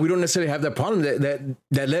 and now we don't necessarily have that problem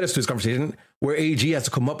that led us to this conversation where AEG has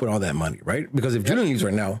to come up with all that money, right? Because if Julian leaves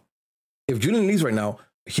right now,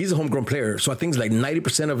 he's a homegrown player, so I think it's like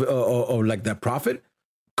 90% of like that profit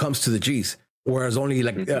comes to the G's, whereas only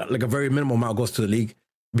like a very minimal amount goes to the league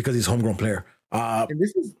because he's a homegrown player. And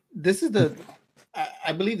this is the,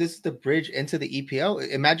 I believe this is the bridge into the EPL.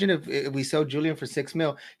 Imagine if we sell Julian for 6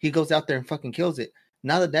 mil, he goes out there and fucking kills it.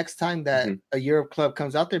 Now the next time that a Europe club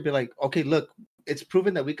comes out there, be like, okay, look, it's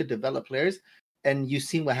proven that we could develop players, and you've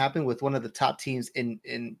seen what happened with one of the top teams in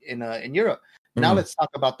Europe. Now let's talk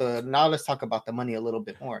about the money a little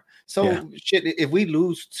bit more. So shit, if we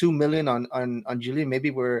lose 2 million on Julian,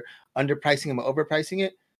 maybe we're underpricing him or overpricing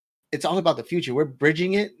it. It's all about the future. We're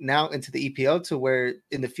bridging it now into the EPL to where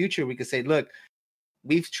in the future we could say, look,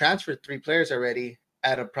 we've transferred 3 players already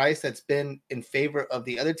at a price that's been in favor of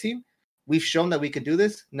the other team. We've shown that we could do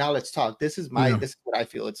this. Now let's talk. This is what I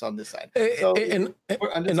feel. It's on this side. So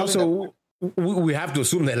and also we have to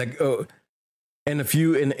assume that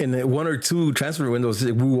in 1 or 2 transfer windows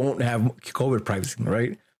we won't have COVID pricing,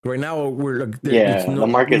 right? Right now, we're like,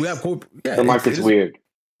 the market's weird.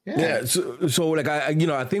 Yeah. So like I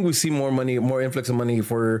think we see more money, more influx of money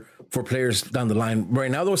for players down the line. Right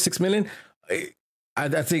now, though, $6 million,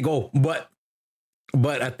 I'd say go, but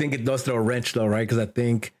I think it does throw a wrench though, right? Because I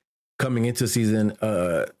think coming into the season,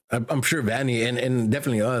 I'm sure Vanny and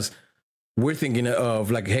definitely us, we're thinking of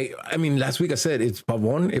like, hey, I mean, last week I said it's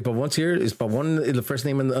Pavon. If Pavon's here, is Pavon the first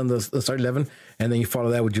name on the start 11, and then you follow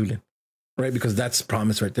that with Julian. Right, because that's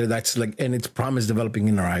promise right there. That's like, and it's promise developing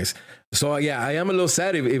in our eyes. So yeah, I am a little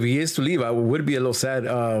sad if he is to leave. I would be a little sad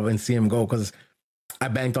and see him go because I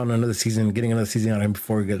banked on another season, getting another season out of him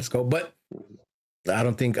before he gets go. But I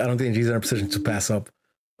don't think he's in a position to pass up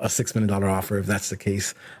a $6 million offer if that's the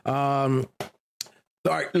case. All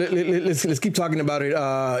right, let's keep talking about it.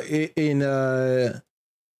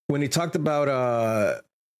 When he talked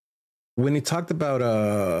about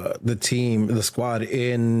the team, the squad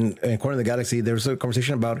in Corner of the Galaxy, there was a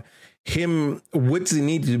conversation about him. What does he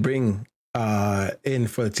need to bring in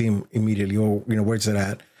for the team immediately, or where's it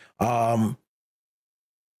at? And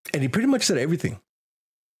he pretty much said everything.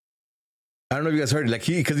 I don't know if you guys heard it. Like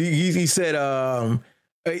he said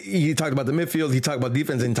he talked about the midfield, he talked about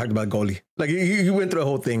defense, and he talked about goalie. Like he went through the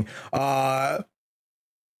whole thing.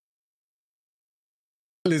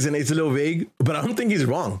 Listen, it's a little vague, but I don't think he's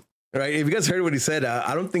wrong. Right? If you guys heard what he said,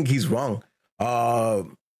 I don't think he's wrong.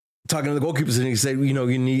 Talking to the goalkeepers, and he said,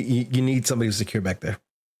 you need somebody who's secure back there.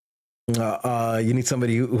 You need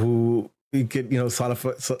somebody who could,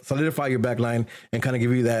 solidify your back line and kind of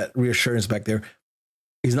give you that reassurance back there.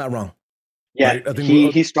 He's not wrong. Yeah, right? I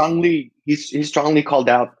think he strongly called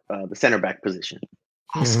out the center back position.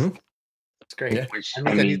 Awesome. Mm-hmm. That's great. Yeah. Which,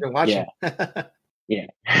 I mean, he's been watching. Yeah.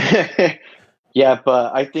 Yeah,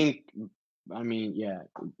 but I think.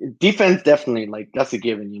 Defense definitely, like, that's a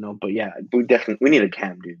given, But yeah, we need a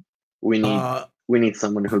cam, dude. We need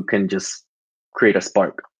someone who can just create a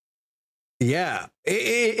spark. Yeah,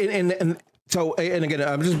 and so again,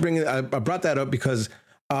 I'm just bringing. I brought that up because,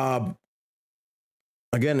 again,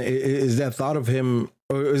 is that thought of him,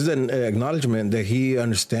 or is it an acknowledgement that he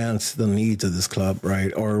understands the needs of this club,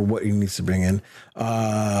 right, or what he needs to bring in?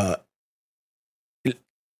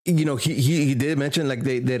 He did mention like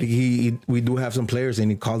we do have some players, and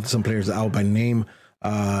he called some players out by name.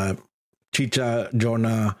 Chicha,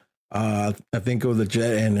 Jonah, I think it was the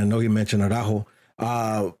Jet, and I know he mentioned Araujo.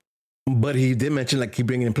 But he did mention like keep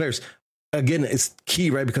bringing in players. Again, it's key,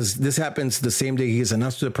 right? Because this happens the same day he gets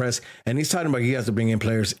announced to the press, and he's talking about he has to bring in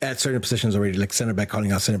players at certain positions already, like center back,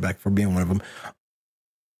 calling out center back for being one of them.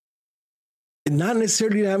 Not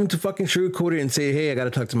necessarily having to fucking sugarcoat it and say, hey, I got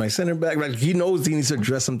to talk to my center back. Like, he knows he needs to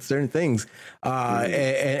address some certain things.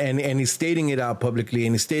 And he's stating it out publicly,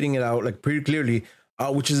 and he's stating it out like pretty clearly,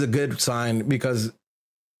 which is a good sign, because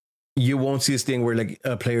you won't see this thing where like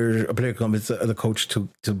a player comes the coach to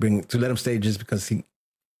let him stay just because he's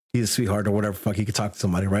a sweetheart or whatever fuck he could talk to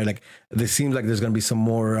somebody, right? Like, it seems like there's going to be some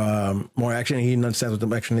more action. He understands what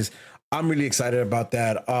the action is. I'm really excited about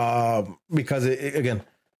that because again,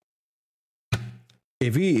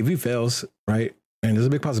 if he fails, right, and there's a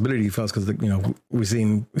big possibility he fails because we've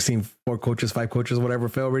seen 4 coaches, 5 coaches, whatever,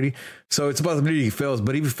 fail already. So it's a possibility he fails.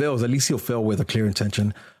 But if he fails, at least he'll fail with a clear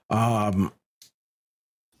intention. Or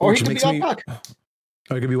he could be all talk.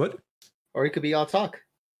 Or it could be what? Or he could be all talk.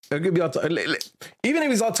 It could be all talk. Even if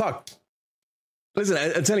he's all talk. Listen,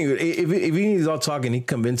 I'm telling you, if he's all talk and he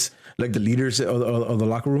convinced like the leaders of the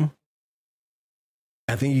locker room,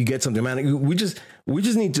 I think you get something, man. We just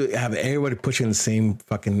need to have everybody pushing in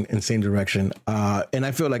the same direction. And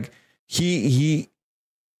I feel like he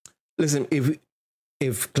listen,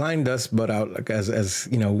 if Klein does butt out, like as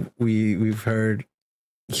we've heard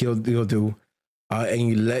he'll do, and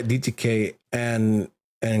you let DTK and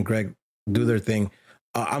Greg do their thing.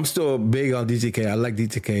 I'm still big on DTK. I like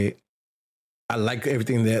DTK. I like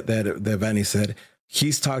everything that Vanny said.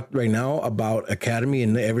 He's talked right now about academy,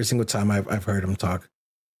 and every single time I've heard him talk.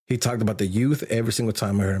 He talked about the youth every single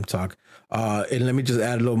time I heard him talk. And let me just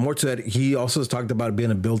add a little more to that. He also talked about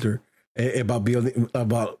being a builder, about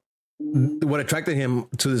what attracted him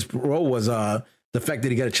to this role was the fact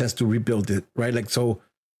that he got a chance to rebuild it, right? Like, so,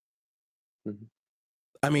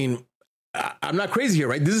 I mean, I'm not crazy here,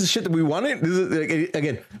 right? This is shit that we wanted. This is,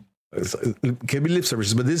 again, it can be lip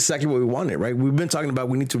services, but this is exactly what we wanted, right? We've been talking about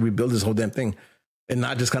we need to rebuild this whole damn thing and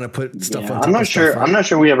not just kind of put stuff on top I'm not sure. I'm not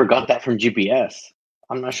sure we ever got that from GPS.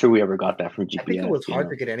 I think it was hard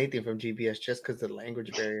to get anything from GPS just because of the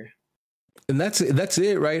language barrier. And that's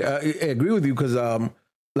it, right? I agree with you because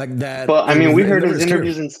like that. But I mean, we heard his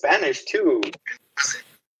interviews in Spanish too.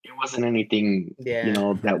 It wasn't anything,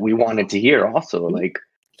 that we wanted to hear. Also, like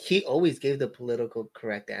he always gave the political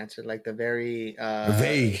correct answer, like the very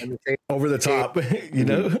vague, over the top, you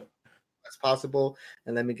know, as possible,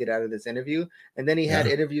 and let me get out of this interview. And then he had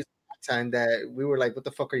interviews time that we were like, "What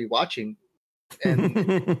the fuck are you watching?"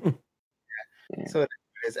 And so it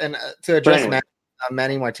is. And to address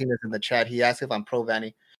Manny Martinez in the chat, he asked if I'm pro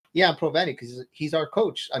Vanny. Yeah, I'm pro Vanny because he's our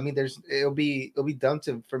coach. I mean, it'll be dumb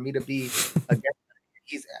for me to be against.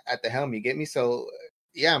 He's at the helm. You get me? So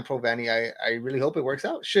yeah, I'm pro Vanny. I really hope it works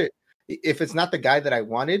out. Shit, if it's not the guy that I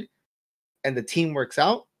wanted, and the team works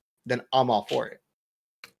out, then I'm all for it.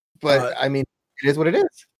 But I mean, it is what it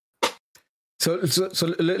is. So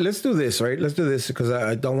let's do this, right? Let's do this because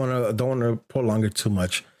I don't want to prolong it too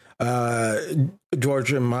much.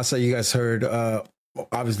 George and Masa, you guys heard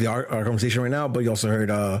obviously our conversation right now, but you also heard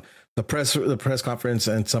the press conference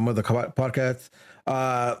and some of the podcasts.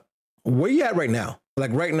 Where you at right now?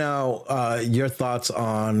 Like right now, your thoughts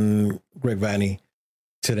on Greg Vanny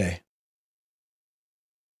today?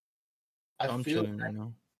 I'm chilling right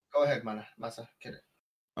now. Go ahead, Masa. Get it.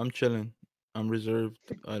 I'm chilling. I'm reserved.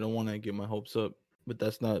 I don't want to get my hopes up, but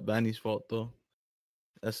that's not Vanny's fault though.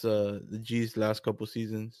 That's the G's last couple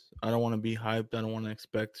seasons. I don't want to be hyped. I don't want to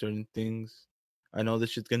expect certain things. I know this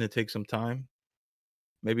shit's gonna take some time.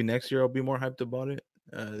 Maybe next year I'll be more hyped about it.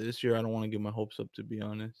 This year I don't want to get my hopes up, to be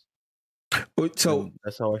honest. So and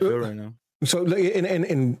that's how I feel right now. So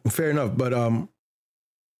and fair enough, but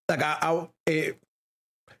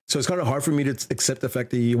so it's kind of hard for me to accept the fact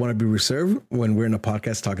that you want to be reserved when we're in a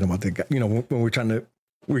podcast talking about the guy. You know, when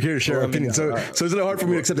we're here to share our opinions. So it's hard for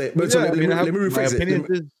me to accept that. But let me rephrase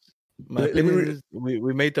it. My opinion is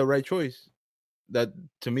we made the right choice. That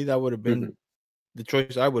to me that would have been the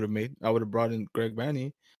choice I would have made. I would have brought in Greg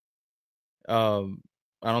Vanny. I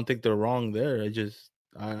don't think they're wrong there.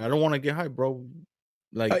 I don't want to get hyped, bro.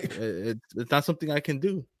 Like it's not something I can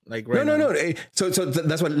do. Like right now. No. So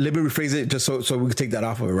that's what. Let me rephrase it just so we can take that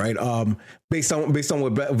off of it, right? Based on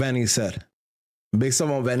what Vanny said,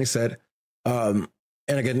 and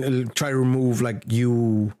again, try to remove like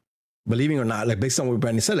you believing or not, like based on what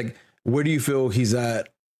Vanny said, like where do you feel he's at?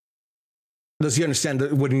 Does he understand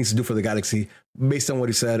what he needs to do for the Galaxy based on what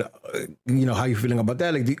he said? You know, how you feeling about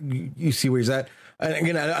that? Like, you see where he's at? And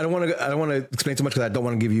again, I don't want to explain too much because I don't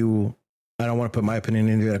want to give you. I don't want to put my opinion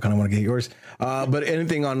into it. I kind of want to get yours. But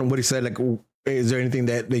anything on what he said, like, is there anything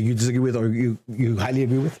that you disagree with or you highly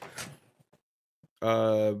agree with?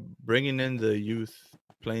 Bringing in the youth,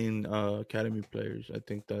 playing academy players, I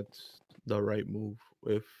think that's the right move.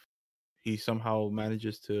 If he somehow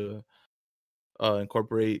manages to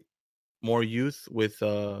incorporate more youth with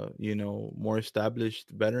more established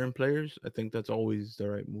veteran players, I think that's always the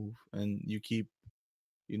right move, and you keep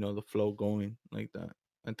the flow going like that.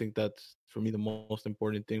 I think that's for me the most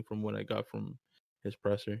important thing from what I got from his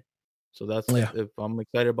presser. So that's if I'm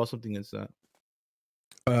excited about something, it's that.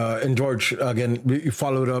 And George, again, you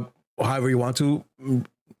followed up however you want to.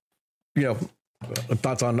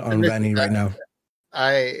 Thoughts on Vanny right now?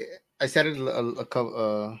 I said it a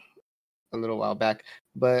little while back,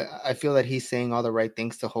 but I feel that he's saying all the right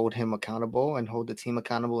things to hold him accountable and hold the team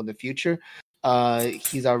accountable in the future.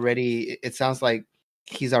 It sounds like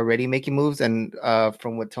he's already making moves, and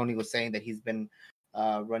from what Tony was saying, that he's been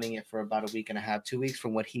running it for about a week and a half, 2 weeks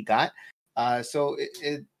from what he got. So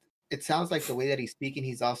it sounds like the way that he's speaking,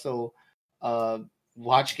 he's also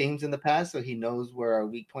watched games in the past, so he knows where our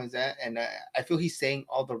weak points at, and I feel he's saying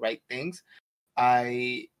all the right things.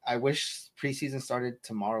 I wish preseason started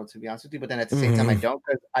tomorrow, to be honest with you, but then at the same time I don't,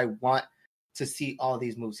 because I want to see all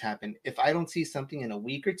these moves happen. If I don't see something in a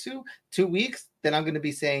week or 2 weeks, then I'm going to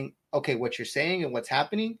be saying, okay, what you're saying and what's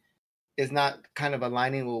happening is not kind of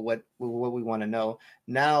aligning with what we want to know.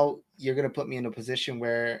 Now you're going to put me in a position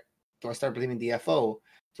where, do I start believing the FO?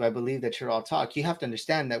 Do I believe that you're all talk? You have to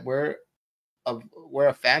understand that we're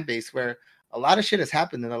a fan base where a lot of shit has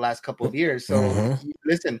happened in the last couple of years. So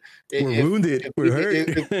listen, we're wounded. We're hurt.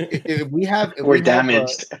 If we have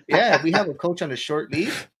damaged. If we have a coach on a short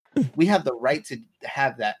leash, we have the right to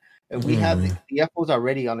have that. And we have the FO's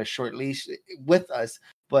already on a short leash with us.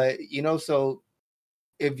 But so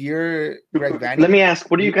if you're Greg Vanny, let me ask,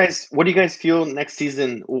 what do you guys feel next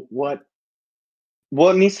season? What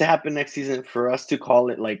needs to happen next season for us to call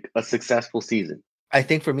it like a successful season? I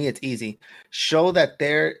think for me, it's easy. Show that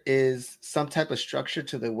there is some type of structure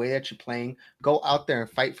to the way that you're playing. Go out there and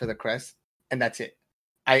fight for the crest, and that's it.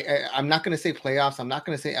 I'm not going to say playoffs. I'm not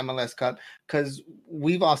going to say MLS Cup, because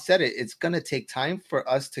we've all said it. It's going to take time for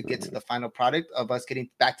us to get to the final product of us getting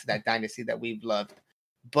back to that dynasty that we've loved.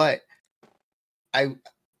 But I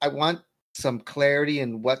want some clarity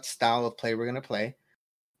in what style of play we're going to play.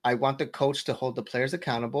 I want the coach to hold the players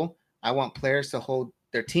accountable. I want players to hold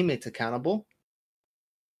their teammates accountable,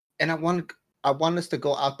 and I want us to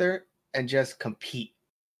go out there and just compete.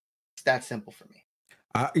 It's that simple for me.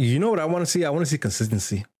 You know what I want to see? I want to see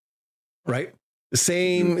consistency, right?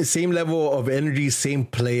 Same level of energy, same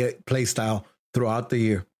play style throughout the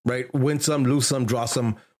year, right? Win some, lose some, draw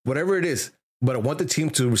some, whatever it is. But I want the team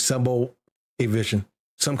to resemble a vision,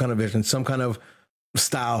 some kind of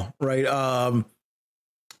style, right?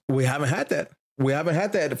 We haven't had that. We haven't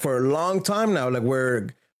had that for a long time now. Like we're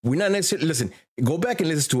not necessarily, listen, go back and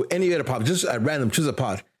listen to any other pod, just at random, choose a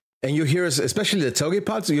pod. And you'll hear us, especially the tailgate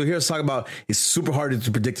pods, you'll hear us talk about it's super hard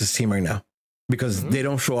to predict this team right now because they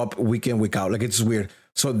don't show up week in, week out. Like it's weird.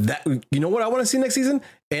 So that, you know what I want to see next season?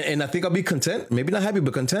 And I think I'll be content, maybe not happy,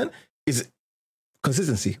 but content is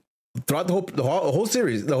consistency throughout the whole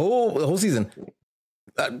series, the whole season.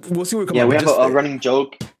 We'll see what comes. Yeah, we have a running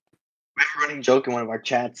joke. We have a running joke in one of our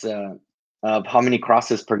chats of how many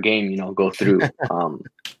crosses per game, go through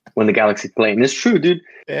when the Galaxy play. And it's true, dude.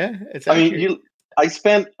 Yeah, it's. I mean,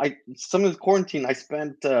 some of the quarantine I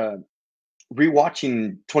spent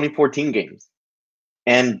rewatching 2014 games,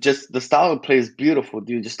 and just the style of play is beautiful,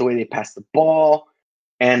 dude. Just the way they pass the ball,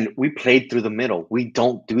 and we played through the middle. We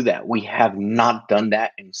don't do that. We have not done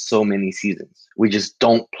that in so many seasons. We just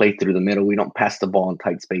don't play through the middle. We don't pass the ball in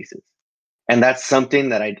tight spaces, and that's something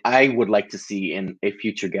that I would like to see in a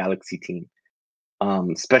future Galaxy team,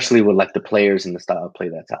 especially with like the players and the style of play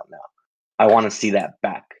that's out now. I want to see that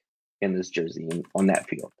back in this jersey and on that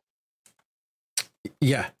field.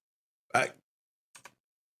 Yeah.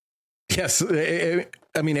 Yes.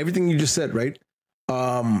 I mean, everything you just said, right?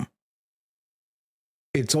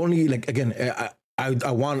 It's only like, again, I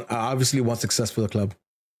obviously want success for the club,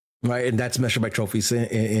 right? And that's measured by trophies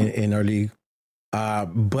in our league.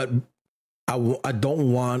 But I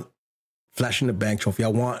don't want flash in the bank trophy. I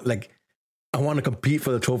want to compete for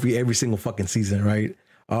the trophy every single fucking season, right?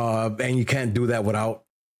 And you can't do that without,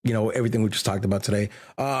 everything we just talked about today.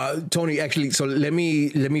 Tony, actually, so let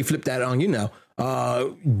me flip that on you now.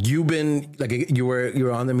 You've been you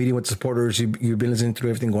were on the meeting with supporters. You've been listening to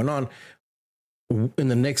everything going on. In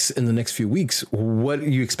the next few weeks, what do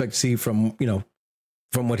you expect to see from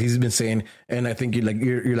what he's been saying? And I think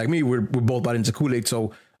you're like me. We're both bought into Kool-Aid,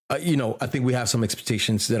 so I think we have some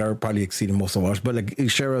expectations that are probably exceeding most of ours. But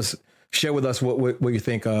share with us what you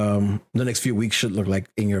think the next few weeks should look like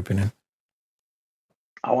in your opinion.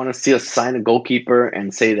 I want to see us sign a goalkeeper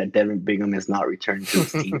and say that Devin Bingham is not returning to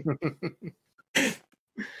his team.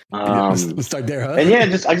 Let's start there, huh? And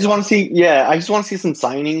I just want to see some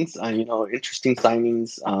signings, interesting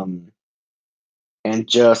signings, and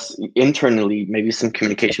just internally maybe some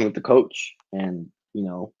communication with the coach, and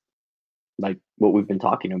like what we've been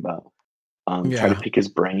talking about. Try to pick his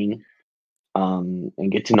brain,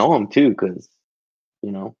 and get to know him too, because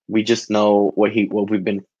we just know what we've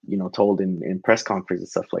been told in press conferences and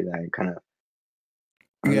stuff like that.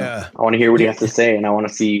 I want to hear what he has to say, and I want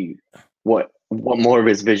to see what more of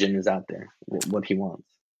his vision is out there, what he wants.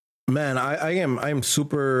 Man, I am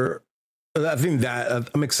super. I think that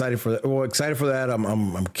I'm excited for that. Well, excited for that.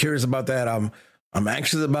 I'm curious about that. I'm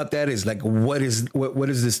anxious about that. Is like what is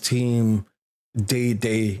this team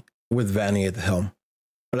day with Vanny at the helm?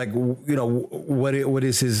 Like what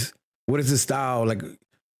is his style? Like,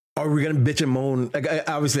 are we gonna bitch and moan? Like,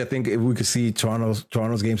 obviously, I think if we could see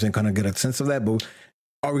Toronto's games and kind of get a sense of that, but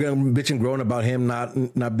are we gonna bitch and groan about him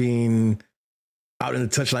not being out in the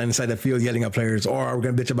touchline inside the field yelling at players, or are we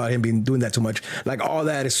gonna bitch about him doing that too much? Like, all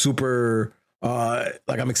that is super.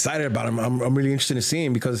 I'm excited about him. I'm really interested in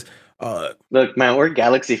seeing, because look, man, we're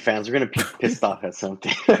Galaxy fans. We're gonna be pissed off at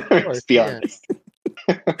something. Let's be honest.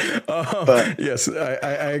 But yes,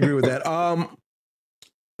 I agree with that.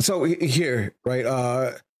 So here,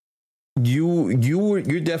 right?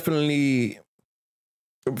 You're definitely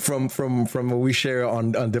from what we share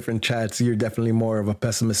on different chats. You're definitely more of a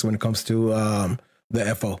pessimist when it comes to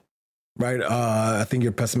the FO, right? I think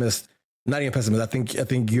you're pessimist. Not even pessimist. I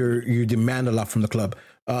think you demand a lot from the club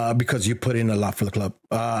because you put in a lot for the club.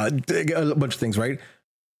 A bunch of things, right?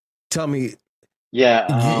 Tell me. Yeah,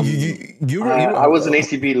 I was in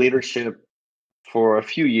ACB leadership for a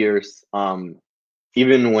few years.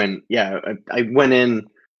 Even when, I went in,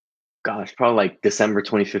 probably like December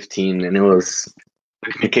 2015, and it was,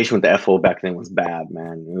 the communication with the FO back then was bad,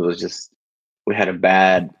 man. It was just, we had a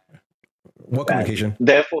bad. What communication?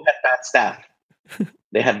 The FO had bad staff.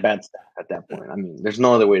 They had bad staff at that point. I mean, there's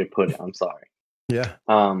no other way to put it. I'm sorry. Yeah.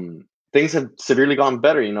 Things have severely gone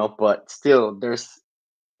better, but still, there's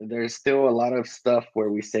still a lot of stuff where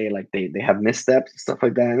we say like they have missteps and stuff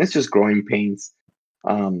like that, and it's just growing pains.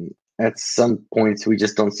 At some points we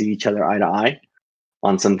just don't see each other eye to eye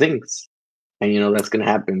on some things, And that's going to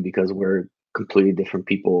happen because we're completely different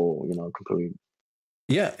people. Completely.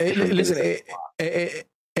 Yeah, listen,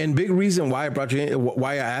 and big reason why I brought you in,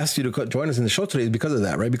 why I asked you to join us in the show today is because of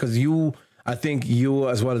that, right? Because I think you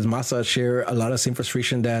as well as Masa share a lot of same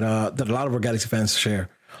frustration that a lot of our Galaxy fans share.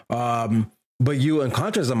 But you, in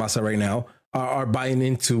contrast to Masa right now, are buying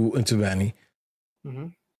into Vanney. Mm-hmm.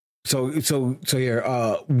 So here,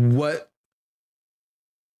 what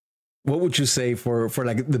would you say for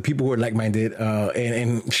like the people who are like-minded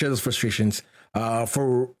and share those frustrations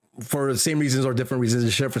for the same reasons or different reasons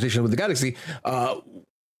to share frustration with the Galaxy?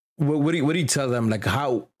 What do you tell them? Like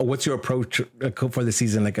what's your approach for the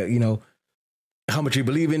season? Like how much you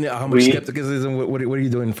believe in it, how much skepticism? What are you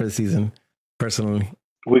doing for the season personally?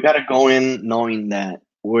 We got to go in knowing that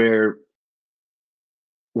we're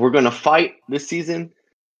going to fight this season,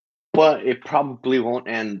 but it probably won't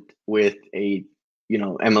end with a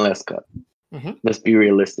MLS Cup. Mm-hmm. Let's be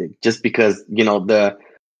realistic. Just because look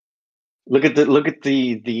at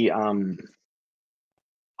the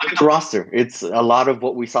roster. It's a lot of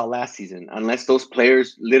what we saw last season. Unless those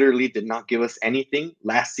players literally did not give us anything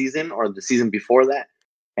last season or the season before that,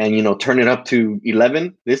 and turn it up to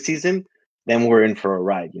 11 this season, then we're in for a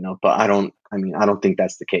ride. But I don't think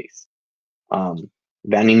that's the case.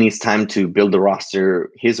 Vanney needs time to build the roster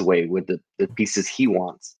his way with the pieces he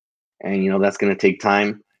wants, and that's going to take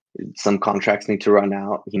time. Some contracts need to run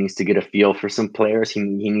out. He needs to get a feel for some players. He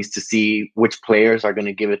needs to see which players are going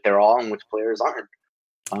to give it their all and which players aren't.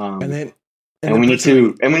 And we need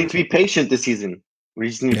to be patient this season. We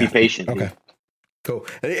just need to be patient. Okay. Dude. Cool.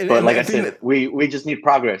 But like I said, we just need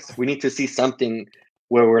progress. We need to see something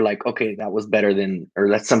where we're like, okay, that was better than, or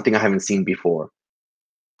that's something I haven't seen before.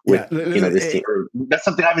 With this team, or that's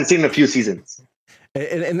something I haven't seen in a few seasons.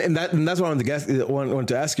 And that's what I wanted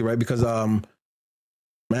to ask you, right? Because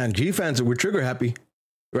man, G fans, we're trigger happy,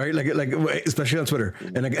 right? Like especially on Twitter.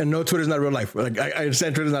 And no, Twitter's not real life. Like I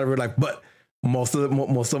understand Twitter's not real life, but most of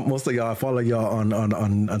y'all, I follow y'all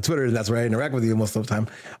on Twitter, and that's where I interact with you most of the time.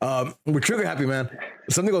 We're trigger happy, man.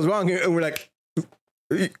 If something goes wrong here, and we're like,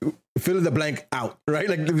 fill in the blank out, right?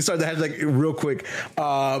 Like we start the head like real quick.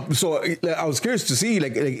 So I was curious to see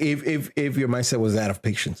like if your mindset was that of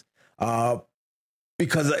patience,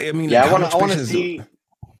 because I mean, I want to see.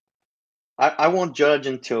 I won't judge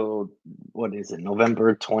until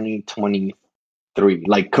November 2023,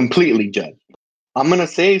 like completely judge. I'm gonna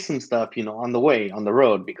say some stuff, on the way, on the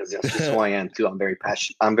road, because that's just who I am too. I'm very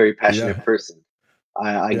passionate person.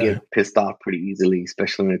 I get pissed off pretty easily,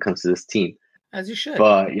 especially when it comes to this team. As you should.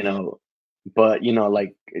 But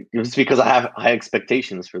like it's because I have high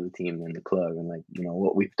expectations for the team and the club, and like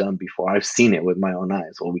what we've done before. I've seen it with my own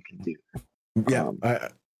eyes what we can do. Yeah,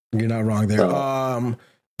 you're not wrong there. So,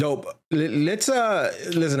 dope. Let's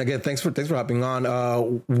listen again. Thanks for hopping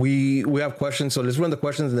on. We have questions, so let's run the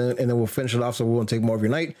questions and then we'll finish it off, so we won't take more of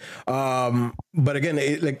your night. But again,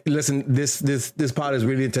 listen, this pod is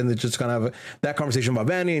really intended to just kind of that conversation about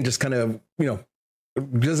Vanney and just kind of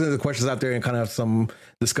just the questions out there and kind of have some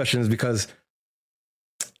discussions, because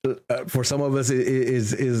for some of us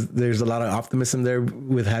is there's a lot of optimism there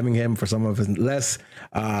with having him. For some of us less.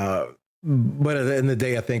 But at the end of the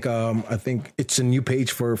day, I think it's a new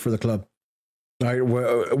page for the club. All right,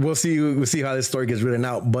 we'll see how this story gets written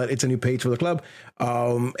out, but it's a new page for the club.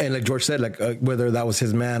 And like George said, like whether that was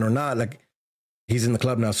his man or not, like he's in the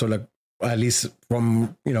club now. So like at least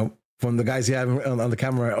from the guys you have on the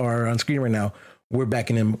camera or on screen right now, we're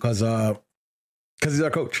backing him because he's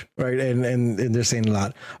our coach, right? And they're saying a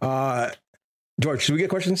lot. George, should we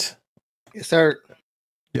get questions? Yes, sir.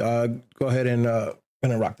 Go ahead and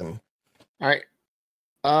rock them. All right.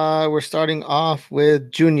 We're starting off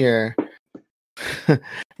with Junior.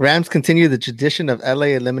 Rams continue the tradition of LA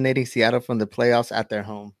eliminating Seattle from the playoffs at their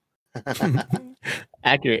home.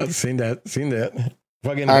 Accurate. I've seen that.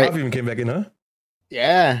 Fucking Ralph even came back in, huh?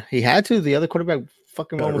 Yeah, he had to. The other quarterback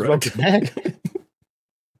fucking almost broke his neck.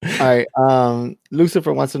 All right.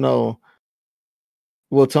 Lucifer wants to know,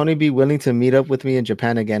 will Tony be willing to meet up with me in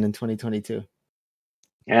Japan again in 2022?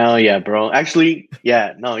 Hell yeah, bro. Actually,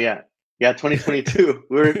 yeah, 2022.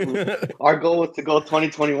 Our goal was to go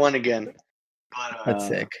 2021 again. But, that's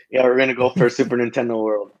sick. Yeah, we're gonna go for Super Nintendo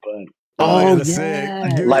World, but that's sick.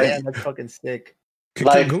 That's fucking sick.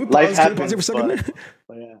 Life happens. Pause here for a second?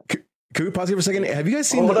 Yeah. Can we pause here for a second? Have you guys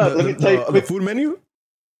seen the food menu?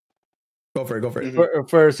 Go for it. Mm-hmm.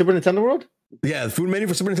 For Super Nintendo World? Yeah, the food menu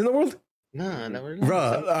for Super Nintendo World? No, never.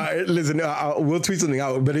 Bro, listen, we'll tweet something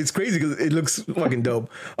out, but it's crazy because it looks fucking dope.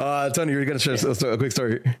 Tony, you're gonna share a quick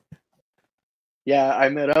story. Yeah, I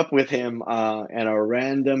met up with him at a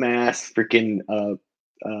random ass freaking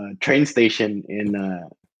train station in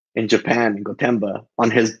in Japan, in Gotemba,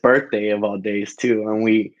 on his birthday of all days too, and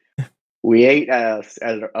we ate at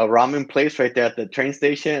a ramen place right there at the train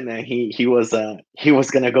station, and he was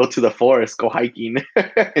gonna go to the forest, go hiking,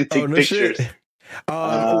 and take pictures.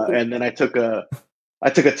 And then I took a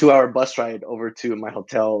 2-hour bus ride over to my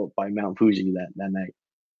hotel by Mount Fuji that night.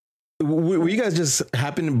 Were you guys just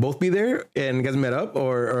happened to both be there and you guys met up,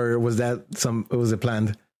 or was it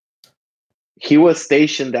planned? He was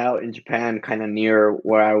stationed out in Japan, kind of near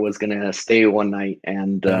where I was gonna stay one night,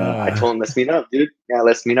 and I told him, "Let's meet up, dude. Yeah,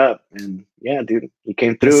 let's meet up." And yeah, dude, he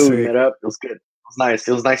came through. We met up. It was good. It was nice.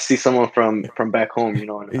 It was nice to see someone from back home. You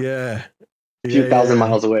know, a few thousand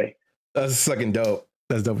miles away. That's fucking dope.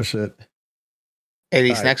 That's dope as shit. Hey,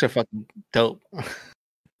 these snacks are fucking dope.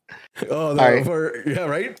 Oh, right. Yeah,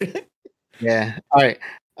 right. Yeah. All right.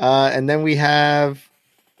 And then we have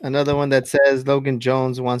another one that says Logan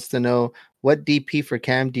Jones wants to know, what DP for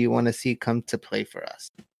Cam do you want to see come to play for us?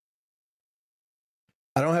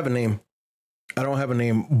 I don't have a name,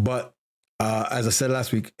 but as I said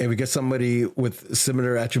last week, if we get somebody with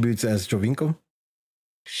similar attributes as Jovinko,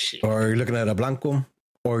 or you're looking at a Blanco,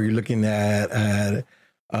 or you're looking at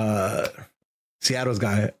Seattle's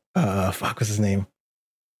guy, what's his name?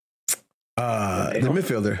 The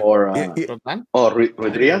midfielder. Or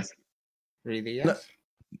Rodriguez?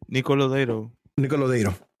 Nico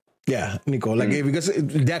Lodeiro. Yeah, Nico. Like, because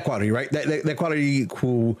that quality, right? That quality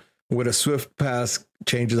who with a swift pass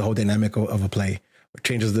changes the whole dynamic of a play,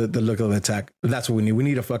 changes the look of the attack. That's what we need. We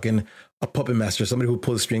need a puppet master, somebody who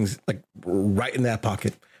pulls strings like right in that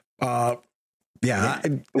pocket.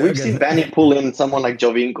 We've seen Vanny pull in someone like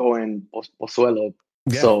Jovinko and Pozuelo.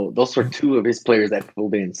 Yeah. So those were two of his players that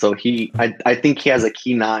pulled in. So I think he has a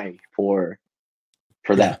keen eye for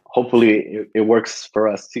that. Hopefully it works for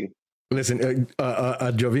us too. Listen,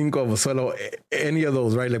 Jovinko, Pozuelo, any of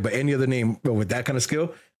those, right? Like, but any other name with that kind of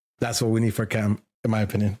skill, that's what we need for Cam, in my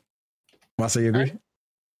opinion. Masa, you agree?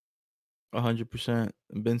 100%.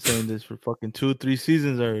 I've been saying this for fucking 2-3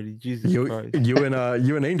 seasons already. Jesus Christ. You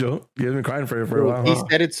and Angel, you've been crying for it for a while. He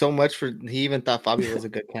said it so much he even thought Fabio was a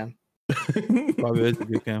good Cam. Fabio is a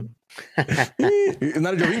good Cam. Not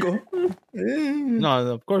a Jovinko.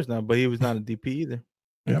 No, of course not. But he was not a DP either.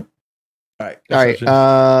 Yeah. All right.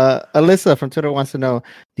 Alyssa from Twitter wants to know,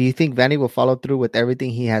 do you think Vanny will follow through with everything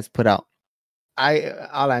he has put out? I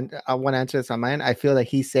want to answer this on my end. I feel like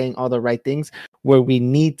he's saying all the right things where we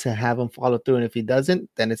need to have him follow through. And if he doesn't,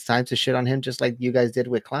 then it's time to shit on him, just like you guys did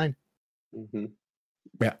with Klein. Mm-hmm.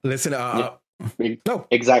 Yeah. Listen, no,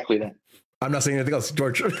 exactly that. I'm not saying anything else.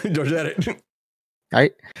 George had it. All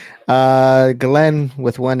right. Glenn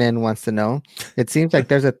with one N wants to know, it seems like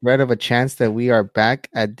there's a threat of a chance that we are back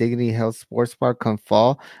at Dignity Health Sports Park come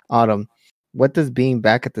fall, autumn. What does being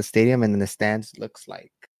back at the stadium and in the stands looks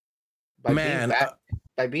like? By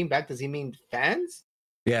being back, does he mean fans?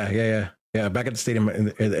 Yeah. Back at the stadium in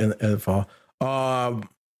the fall.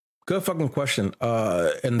 Good fucking question.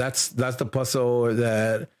 And that's the puzzle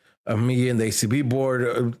that me and the ACB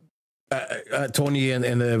board, Tony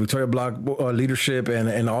and the Victoria Block leadership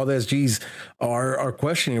and all the SGs are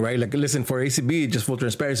questioning, right? Like, listen, for ACB, just full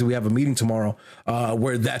transparency, we have a meeting tomorrow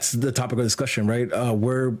where that's the topic of discussion, right?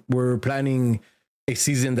 We're planning a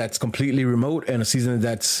season that's completely remote and a season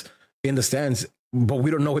that's in the stands, but we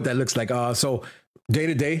don't know what that looks like. So day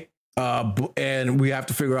to day, and we have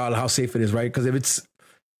to figure out how safe it is, right? Because if it's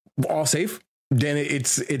all safe, then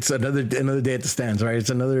it's another day at the stands, right? It's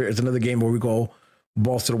another game where we go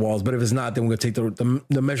balls to the walls. But if it's not, then we're going to take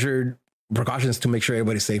the measured precautions to make sure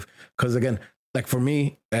everybody's safe. Because again, like for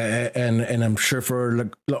me, and I'm sure for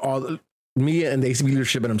like all me and the ACB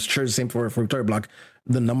leadership, and I'm sure the same for Victoria Block,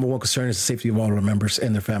 the number one concern is the safety of all our members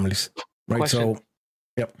and their families. Right. Question. So,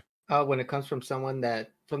 yep. When it comes from someone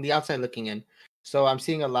that from the outside looking in, so I'm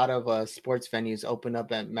seeing a lot of sports venues open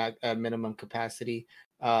up at minimum capacity.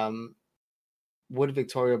 Would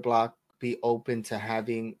Victoria Block be open to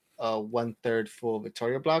having a 1/3 full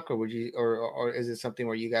Victoria Block, or would you, or is it something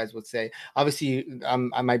where you guys would say, obviously,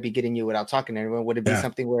 I might be getting you without talking to anyone. Would it be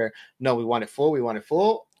something where no, we want it full,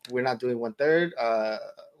 we're not doing 1/3?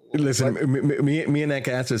 Listen, me and I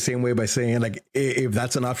can answer the same way by saying, like, if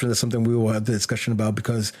that's an option, that's something we will have the discussion about,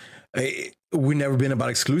 because we've never been about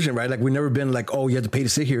exclusion, right? Like, we've never been like, oh, you have to pay to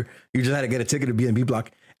sit here. You just had to get a ticket to be in B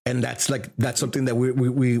Block. And that's something that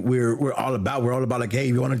we're all about. We're all about, like, hey,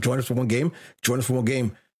 if you want to join us for one game, join us for one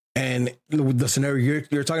game. And the scenario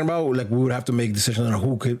you're talking about, like, we would have to make decisions on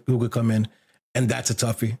who could come in, and that's a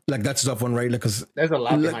toughie. Like, that's a tough one, right? Like, because there's a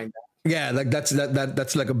lot behind that. Yeah, like that's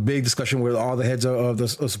like a big discussion with all the heads of the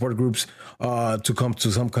support groups to come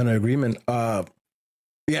to some kind of agreement.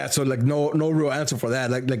 Yeah, so like no real answer for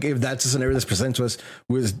that. Like if that's a scenario that's presented to us,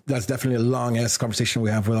 that's definitely a long ass conversation we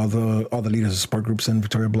have with all the leaders of support groups in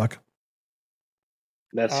Victoria Block.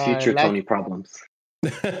 That's future Tony problems.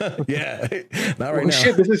 Yeah, not right now.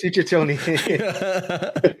 Shit, this is future Tony.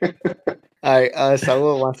 All right,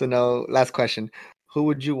 Saul wants to know. Last question: who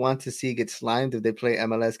would you want to see get slimed if they play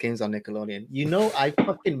MLS games on Nickelodeon? You know, I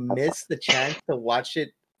fucking missed the chance to watch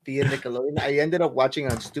it via Nickelodeon. I ended up watching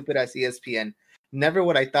on stupid ass ESPN. Never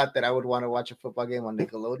would I thought that I would want to watch a football game on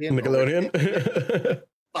Nickelodeon.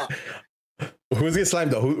 Who's getting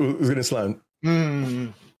slimed though? Who's getting slimed?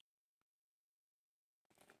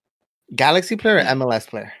 Galaxy player or MLS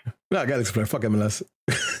player? No, Galaxy player. Fuck MLS.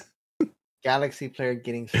 Galaxy player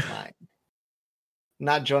getting slimed.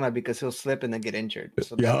 Not Jonah because he'll slip and then get injured.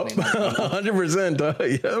 So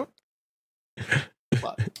 100%. Yep.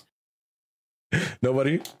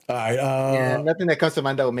 Nobody. All right. Yeah, nothing that comes to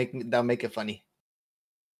mind that'll make it funny.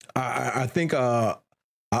 I think I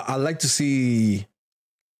like to see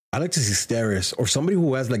Steris or somebody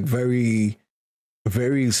who has like very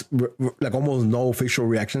like almost no facial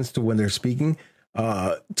reactions to when they're speaking.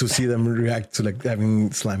 To see them react to like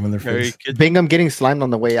having slime on their face. Bingham getting slimed on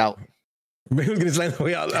the way out. Bingham's getting slimed on the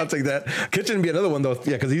way out. I'll take that. Kitchen would be another one though.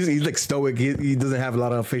 Yeah, because he's like stoic. He doesn't have a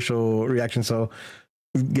lot of facial reaction, so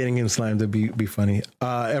getting him slimed would be funny.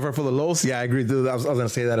 Ever for the Los? Yeah, I agree. Dude. I was gonna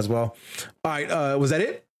say that as well. All right, was that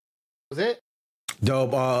it? Was it?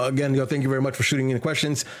 Dope. Again, thank you very much for shooting in the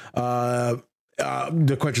questions. The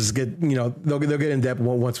questions get, they'll get in depth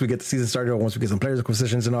once we get the season started or once we get some players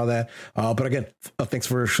acquisitions and all that. But again, thanks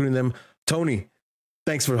for shooting them. Tony,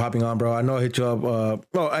 thanks for hopping on, bro. I know I hit you up.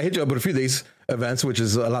 I hit you up with a few days events, which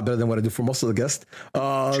is a lot better than what I do for most of the guests.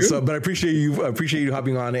 But I appreciate you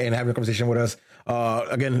hopping on and having a conversation with us.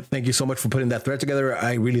 Again, thank you so much for putting that thread together.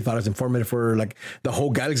 I really thought it was informative for like the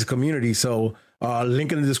whole Galaxy community. So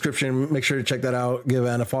link in the description. Make sure to check that out. Give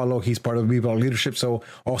Ann a follow. He's part of B-Block leadership. So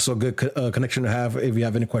also a good connection to have if you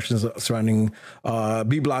have any questions surrounding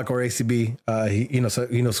B-Block or ACB. He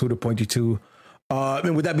knows who to point you to.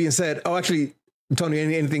 And with that being said, actually, Tony,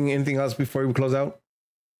 anything else before we close out?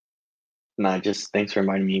 Nah, just thanks for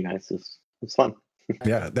reminding me, guys. It's fun.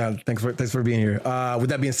 Yeah, thanks for being here. With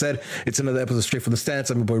that being said, it's another episode of Straight from the Stance.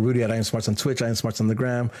 I'm your boy Rudy at I Am Smarts on Twitch, I Am Smarts on the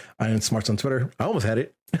gram, I Am Smarts on Twitter. I almost had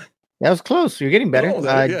it. That was close. You're getting better.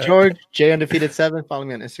 Yeah. George J Undefeated 7. Follow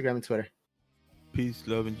me on Instagram and Twitter. Peace,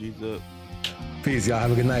 love, and Jesus. Peace, y'all.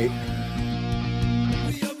 Have a good night.